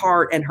her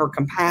heart and her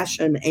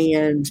compassion.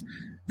 And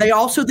they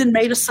also then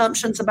made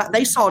assumptions about,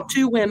 they saw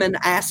 2 women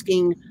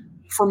asking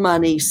for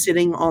money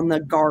sitting on the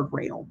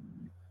guardrail.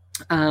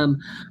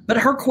 But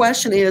her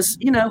question is,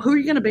 who are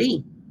you going to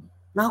be?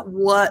 Not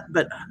what,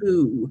 but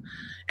who.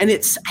 And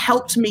it's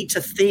helped me to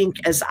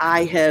think as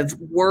I have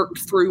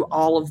worked through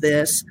all of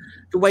this,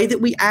 the way that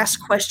we ask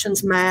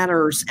questions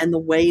matters and the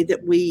way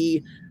that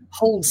we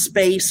hold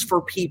space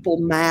for people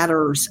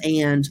matters,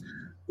 and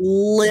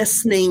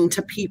listening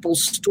to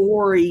people's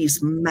stories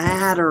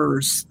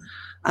matters.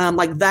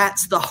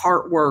 That's the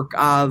heart work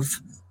of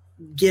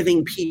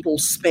giving people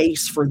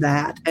space for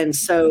that. And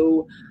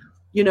so,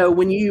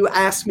 when you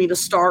asked me to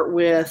start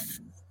with,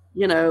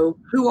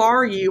 who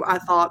are you? I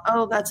thought,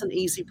 that's an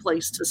easy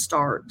place to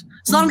start.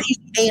 It's not an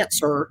easy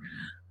answer,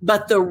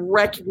 but the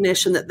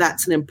recognition that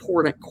that's an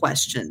important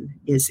question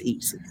is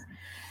easy.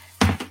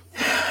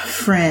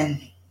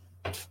 Friend,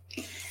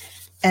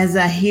 as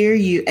I hear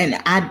you,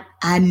 and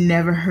I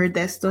never heard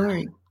that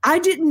story. I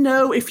didn't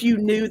know if you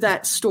knew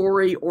that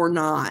story or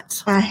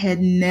not. I had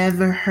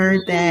never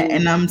heard that.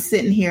 And I'm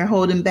sitting here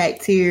holding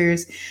back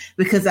tears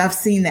because I've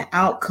seen the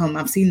outcome.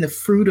 I've seen the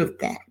fruit of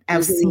that.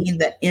 I've seen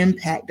the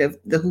impact of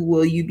the Who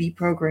Will You Be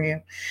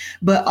program.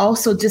 But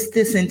also just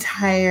this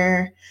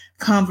entire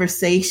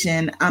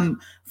conversation, I'm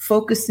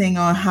focusing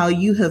on how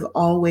you have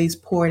always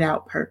poured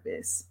out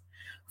purpose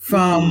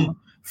from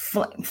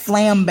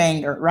flam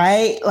banger,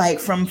 right? Like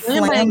from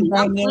flam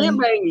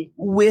banging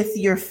with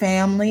your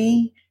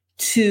family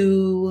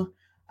to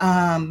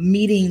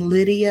meeting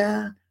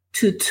Lydia,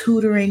 to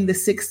tutoring the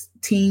 6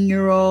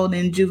 19-year-old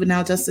in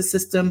juvenile justice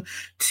system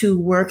to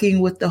working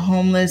with the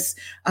homeless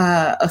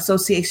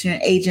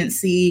association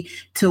agency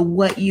to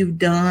what you've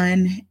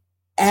done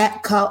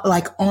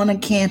on a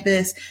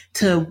campus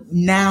to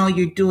now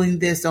you're doing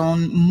this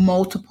on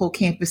multiple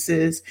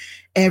campuses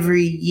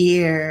every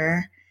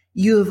year.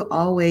 You have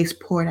always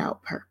poured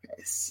out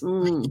purpose.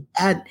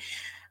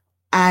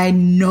 I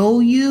know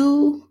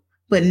you,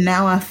 but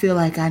now I feel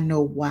like I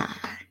know why.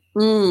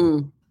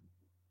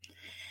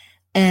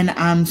 And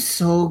I'm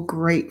so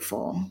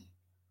grateful.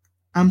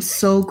 I'm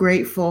so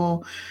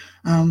grateful,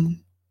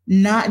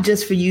 not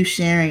just for you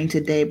sharing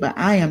today, but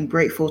I am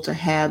grateful to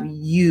have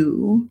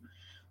you,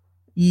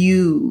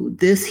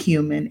 this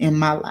human in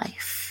my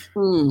life.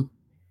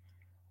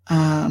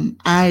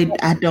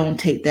 I don't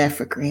take that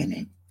for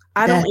granted.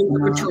 I don't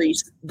either,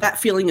 Patrice. That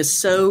feeling is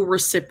so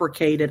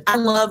reciprocated. I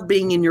love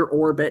being in your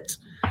orbit,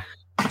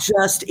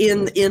 just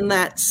in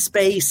that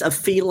space of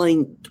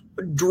feeling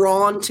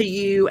drawn to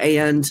you.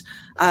 And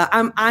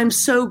I'm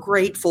so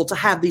grateful to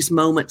have these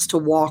moments to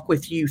walk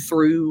with you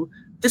through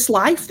this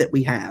life that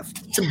we have.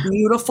 It's a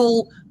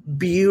beautiful,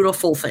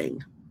 beautiful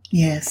thing.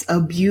 Yes, a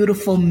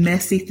beautiful,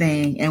 messy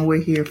thing, and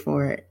we're here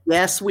for it.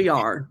 Yes, we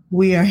are.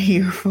 We are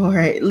here for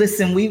it.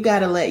 Listen, we've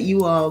got to let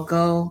you all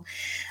go.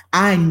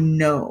 I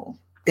know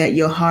that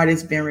your heart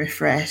has been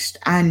refreshed.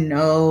 I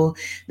know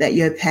that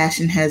your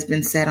passion has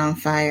been set on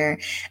fire.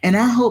 And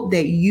I hope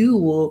that you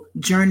will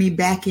journey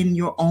back in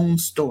your own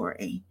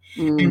story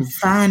and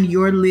find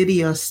your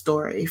Lydia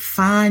story.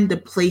 Find the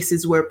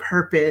places where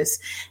purpose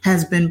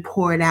has been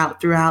poured out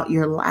throughout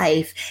your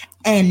life.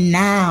 And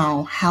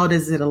now, how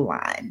does it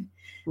align?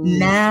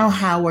 Now,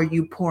 how are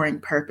you pouring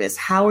purpose?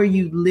 How are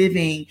you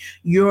living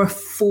your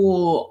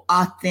full,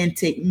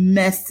 authentic,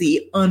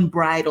 messy,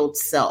 unbridled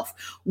self?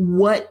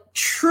 What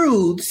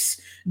truths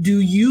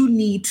do you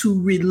need to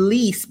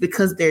release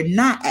because they're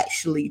not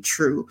actually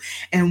true?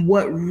 And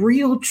what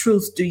real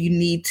truths do you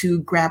need to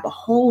grab a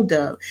hold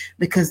of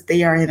because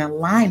they are in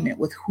alignment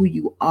with who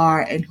you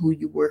are and who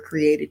you were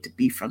created to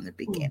be from the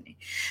beginning?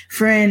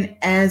 Friend,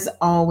 as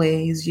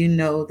always, you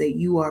know that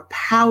you are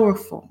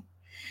powerful.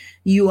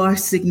 You are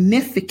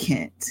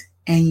significant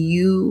and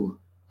you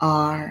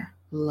are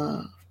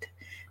loved.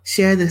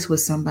 Share this with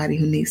somebody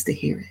who needs to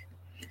hear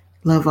it.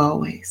 Love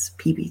always,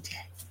 PBJ.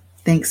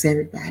 Thanks,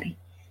 everybody.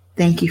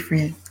 Thank you,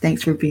 friend.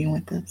 Thanks for being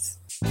with us.